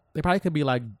like that. they probably could be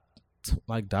like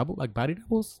double, like body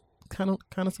doubles, kind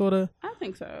of sort of. I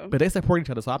think so. But they support each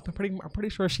other, so I'm pretty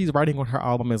sure she's writing on her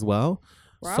album as well.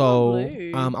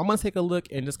 Probably. So I'm gonna take a look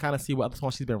and just kind of see what other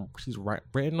songs she's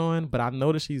written on. But I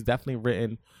know that she's definitely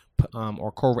written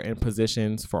or co-written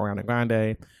positions for Ariana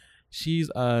Grande.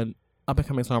 She's an up and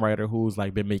coming songwriter who's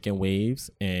like been making waves,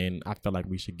 and I feel like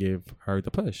we should give her the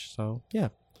push. So yeah,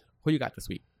 who you got this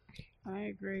week? I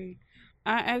agree.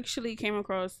 I actually came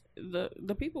across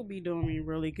the people be doing me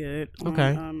really good.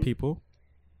 Okay, On, people.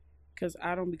 Because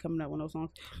I don't be coming up with no songs,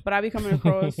 but I be coming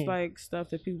across like stuff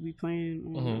that people be playing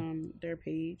on their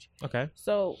page. Okay.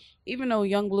 So even though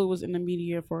Young Blue was in the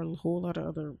media for a whole lot of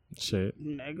other Shit.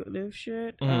 negative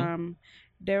shit, Mhm.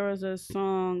 there was a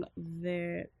song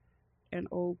that an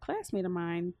old classmate of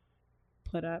mine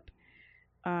put up,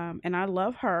 and I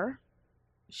love her.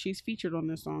 She's featured on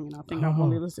this song, and I think I've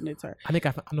only listened to her. I think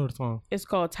I know the song. It's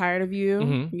called "Tired of You."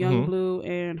 Mhm, Young mhm. Blue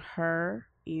and her,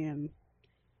 and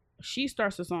she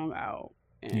starts the song out,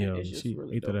 and Yeah, it's just she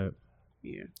really ate dope. that.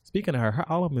 Yeah, Speaking of her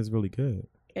album is really good.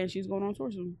 and she's going on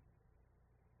tour soon.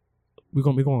 We're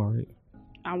gonna be going, right?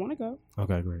 I want to go.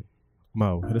 Okay, great.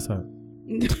 Mo, hit us up.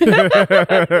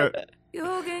 You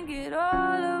can get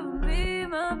all of me,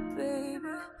 my baby.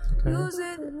 You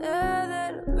sit there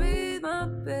that I breathe, my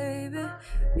baby.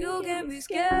 You can be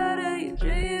scared of your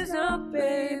dreams, my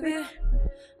baby.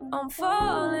 I'm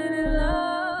falling in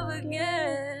love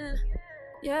again.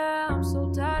 Yeah, I'm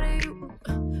so tired of you.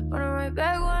 Running right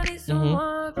back when I need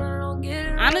someone, but I don't get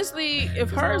it. Honestly,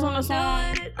 if hers on the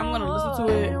song, I'm gonna listen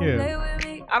to it. Yeah.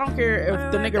 I don't care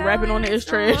if the nigga rapping on it is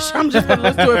trash. I'm just gonna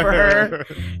listen to it for her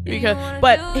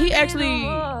but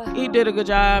he did a good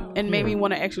job and made me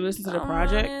want to actually listen to the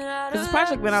project because this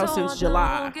project been out since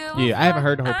July. Yeah, I haven't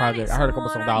heard the whole project. I heard a couple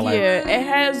songs I like. Yeah, it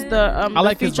has the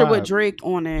like his feature with vibe. Drake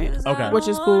on it, Okay. which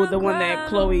is cool. The one that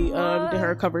Chloe did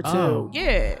her cover too. Oh.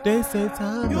 Yeah, They say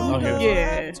time.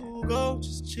 yeah.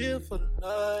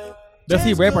 Does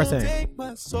he rap or sing? I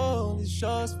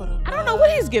don't know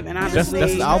what he's giving. Honestly,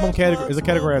 That's his album category. Is a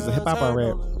category as a hip hop or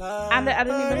rap? I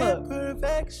didn't even look.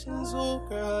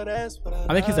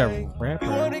 I think he's a rapper.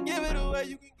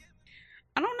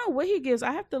 I don't know what he gives.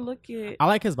 I have to look at. I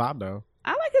like his vibe though.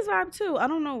 I like his vibe too. I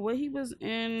don't know what he was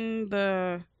in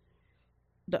the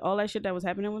all that shit that was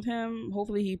happening with him.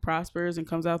 Hopefully he prospers and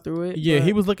comes out through it. Yeah, but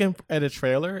he was looking at a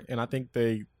trailer, and I think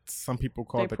they some people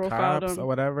call They the profiled cops him. or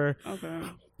whatever. Okay.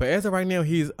 But as of right now,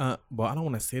 he's well, I don't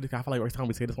want to say this. I feel like every time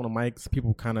we say this on the mics,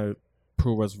 people kind of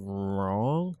prove us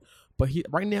wrong. But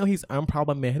right now he's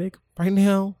unproblematic right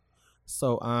now.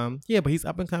 So yeah, but he's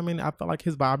up and coming. I feel like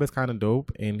his vibe is kind of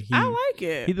dope, and I like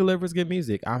it. he delivers good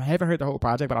music. I haven't heard the whole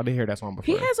project, but I did hear that song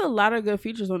before. He has a lot of good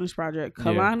features on this project. Yeah.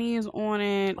 Kalani is on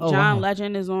it. Oh, John wow.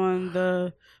 Legend is on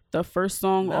the first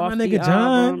song That off my the nigga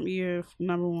John. album. Yeah,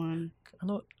 number one. I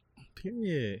know.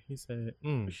 Period. He said,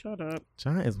 Shut up.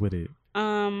 John is with it.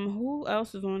 Who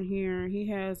else is on here? He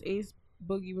has Ace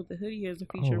Boogie with the Hoodie as a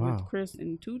feature wow. with Chris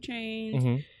and 2 Chainz,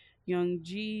 Mm-hmm. Young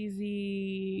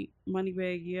Jeezy,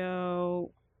 Moneybag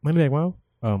Yo. Moneybag Mo?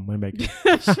 Oh, Moneybag.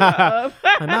 Shut up.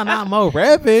 not Mo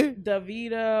rapping.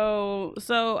 Davido.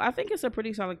 So I think it's a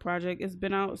pretty solid project. It's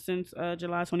been out since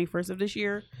July 21st of this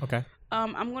year. Okay.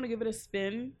 I'm gonna give it a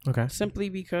spin. Okay. Simply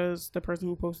because the person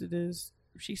who posted this,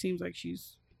 she seems like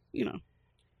she's,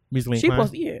 Musically she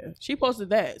inclined? she posted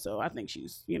that, so I think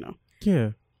she's, Yeah.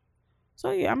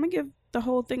 So yeah, I'm gonna give the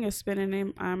whole thing a spin, and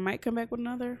then I might come back with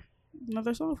another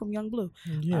song from Young Blue.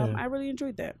 Yeah. I really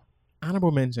enjoyed that.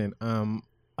 Honorable mention.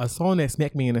 A song that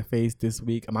smacked me in the face this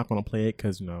week. I'm not gonna play it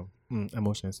because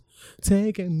emotions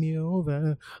taking me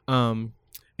over.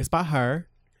 It's by her,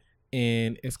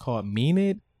 and it's called "Mean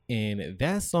It," and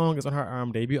that song is on her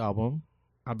debut album,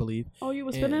 I believe. Oh, you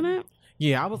was spinning it?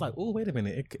 Yeah, I was like, oh, wait a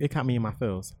minute, it caught me in my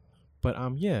feels. But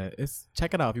yeah,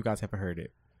 check it out if you guys haven't heard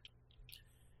it.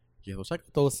 Yeah, so check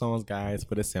out those songs, guys,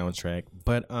 for the soundtrack.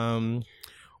 But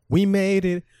we made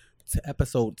it to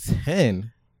episode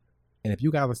 10. And if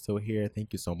you guys are still here,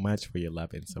 thank you so much for your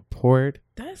love and support.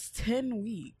 That's 10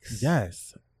 weeks.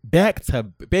 Yes. Back to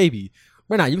baby.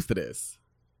 We're not used to this.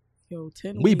 Yo,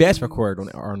 10 We weeks. batch record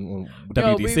on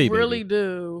WDC. Yo, we really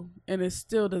do. And it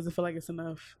still doesn't feel like it's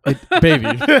enough.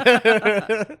 Baby.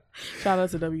 Shout out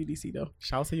to WDC though.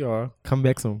 Shout out to y'all. Come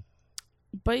back soon.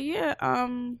 But yeah,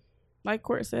 like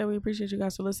Court said, we appreciate you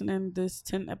guys for listening. This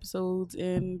 10 episodes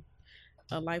in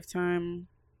a lifetime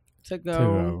to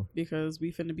go because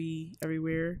we finna be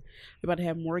everywhere. We're about to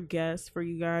have more guests for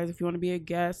you guys. If you want to be a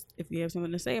guest, if you have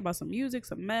something to say about some music,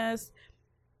 some mess,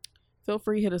 feel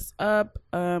free, hit us up.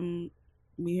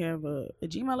 We have a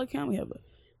Gmail account, we have an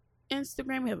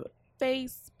Instagram, we have a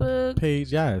Facebook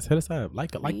page. Yes, hit us up.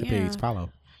 Like the page, follow.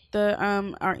 The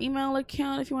our email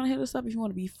account, if you want to hit us up, if you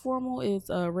want to be formal, it's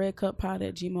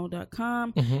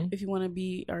redcuppod@gmail.com. If you want to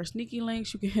be our sneaky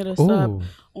links, you can hit us up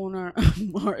on our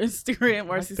Instagram,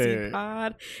 RCC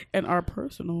Pod, and our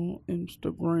personal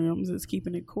Instagrams. It's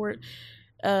Keeping It Court.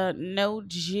 No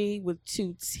G with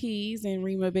 2 T's and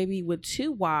Rima Baby with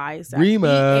 2 Y's.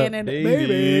 Rima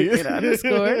baby and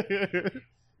underscore.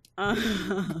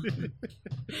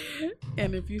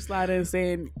 And if you slide in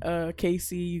saying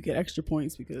KC, you get extra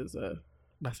points because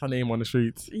that's her name on the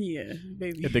streets. Yeah,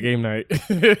 baby. At the game night.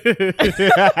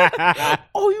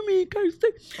 Oh, you mean KC?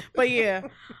 But yeah.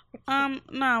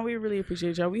 Nah, we really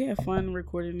appreciate y'all. We have fun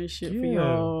recording this shit for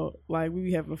y'all. Like, we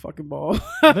be having a fucking ball.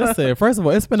 Listen, first of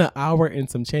all, it's been an hour and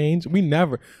some change. We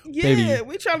never baby.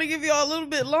 We trying to give y'all a little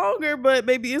bit longer, but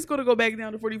baby, it's gonna go back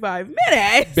down to 45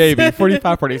 minutes. Baby,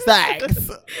 45, 46.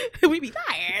 We be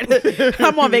tired.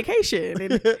 I'm on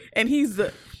vacation and he's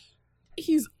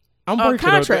I'm on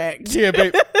contract. Yeah,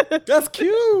 baby. That's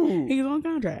cute. He's on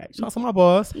contract. Shout out to my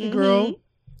boss, girl,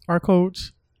 our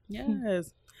coach.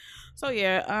 Yes. So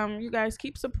yeah, you guys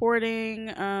keep supporting.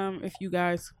 If you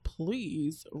guys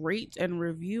please rate and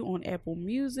review on Apple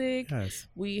Music. Yes.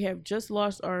 We have just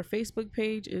launched our Facebook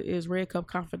page. It is Red Cup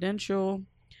Confidential.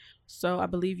 So I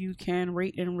believe you can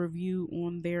rate and review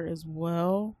on there as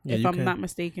well, if I'm not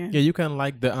mistaken. Yeah, you can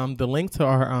like the link to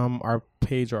our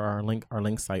page or our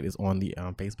link site is on the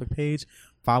Facebook page.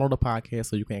 Follow the podcast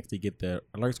so you can actually get the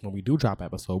alerts when we do drop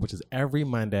episode, which is every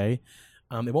Monday.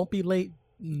 It won't be late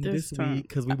this week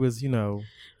because we was yeah,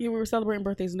 we were celebrating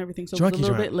birthdays and everything, so it was a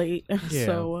little bit late. Yeah,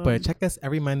 so but check us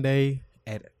every Monday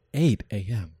at 8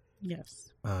 a.m. Yes.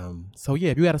 So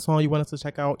yeah, if you got a song you want us to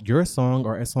check out, your song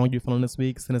or a song you're feeling this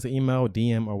week, send us an email,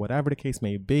 DM, or whatever the case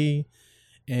may be,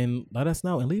 and let us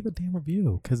know and leave a damn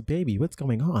review. Cause baby, what's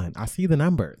going on? I see the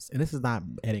numbers, and this is not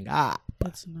adding up.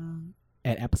 It's not.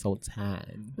 At episode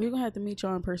 10, we're gonna have to meet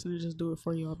y'all in person and just do it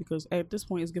for y'all because at this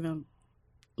point it's getting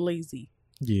lazy.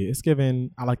 Yeah, it's giving.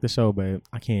 I like the show, but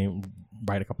I can't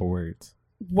write a couple words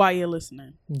while you're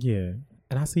listening. Yeah.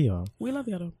 And I see y'all. We love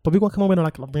y'all though. But we're going to come over and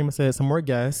like Rima said, some more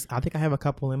guests. I think I have a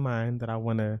couple in mind that I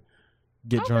want to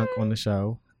get drunk on the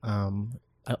show.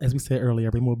 As we said earlier,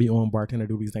 Rima will be on Bartender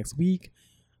Duties next week.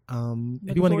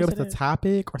 if you want to give us a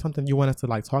topic or something you want us to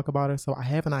like talk about it. So I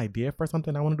have an idea for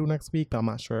something I want to do next week, but I'm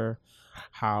not sure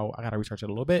how. I gotta research it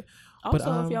a little bit. Also,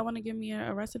 but, if y'all want to give me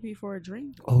a recipe for a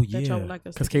drink, oh that y'all would yeah, like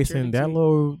us because to feature Kason, next that week.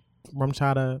 little rum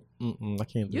chata, I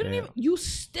can't do You that. didn't even. You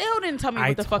still didn't tell me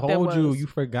what the fuck I that was. told you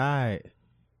forgot.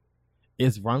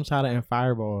 It's rum chata and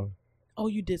Fireball. Oh,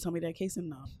 you did tell me that, Kason.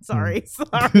 No, sorry.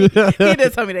 He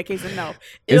did tell me that, Kason. No,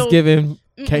 It's giving.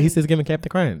 He says giving Captain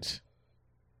Crunch.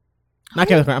 Not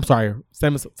Captain Crunch. I'm sorry,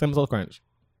 Cinnamon Toast Crunch.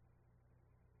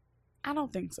 I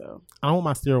don't think so. I don't want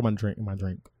my cereal in my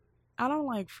drink. I don't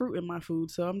like fruit in my food,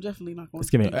 so I'm definitely not going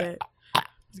It's to giving. do that.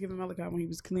 It's giving Malachi when he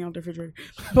was cleaning out the refrigerator.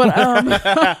 But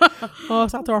Oh,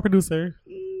 shout out to our producer.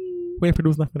 We ain't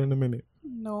produced nothing in a minute.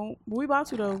 No, but we about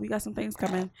to though. We got some things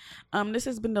coming. This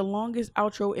has been the longest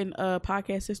outro in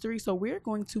podcast history, so we're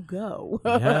going to go.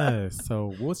 Yes.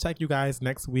 So we'll check you guys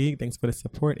next week. Thanks for the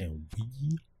support, and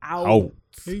we out.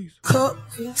 Peace. Cup,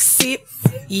 sip,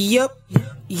 yup,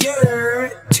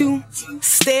 you're 2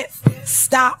 step,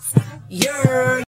 stop, you're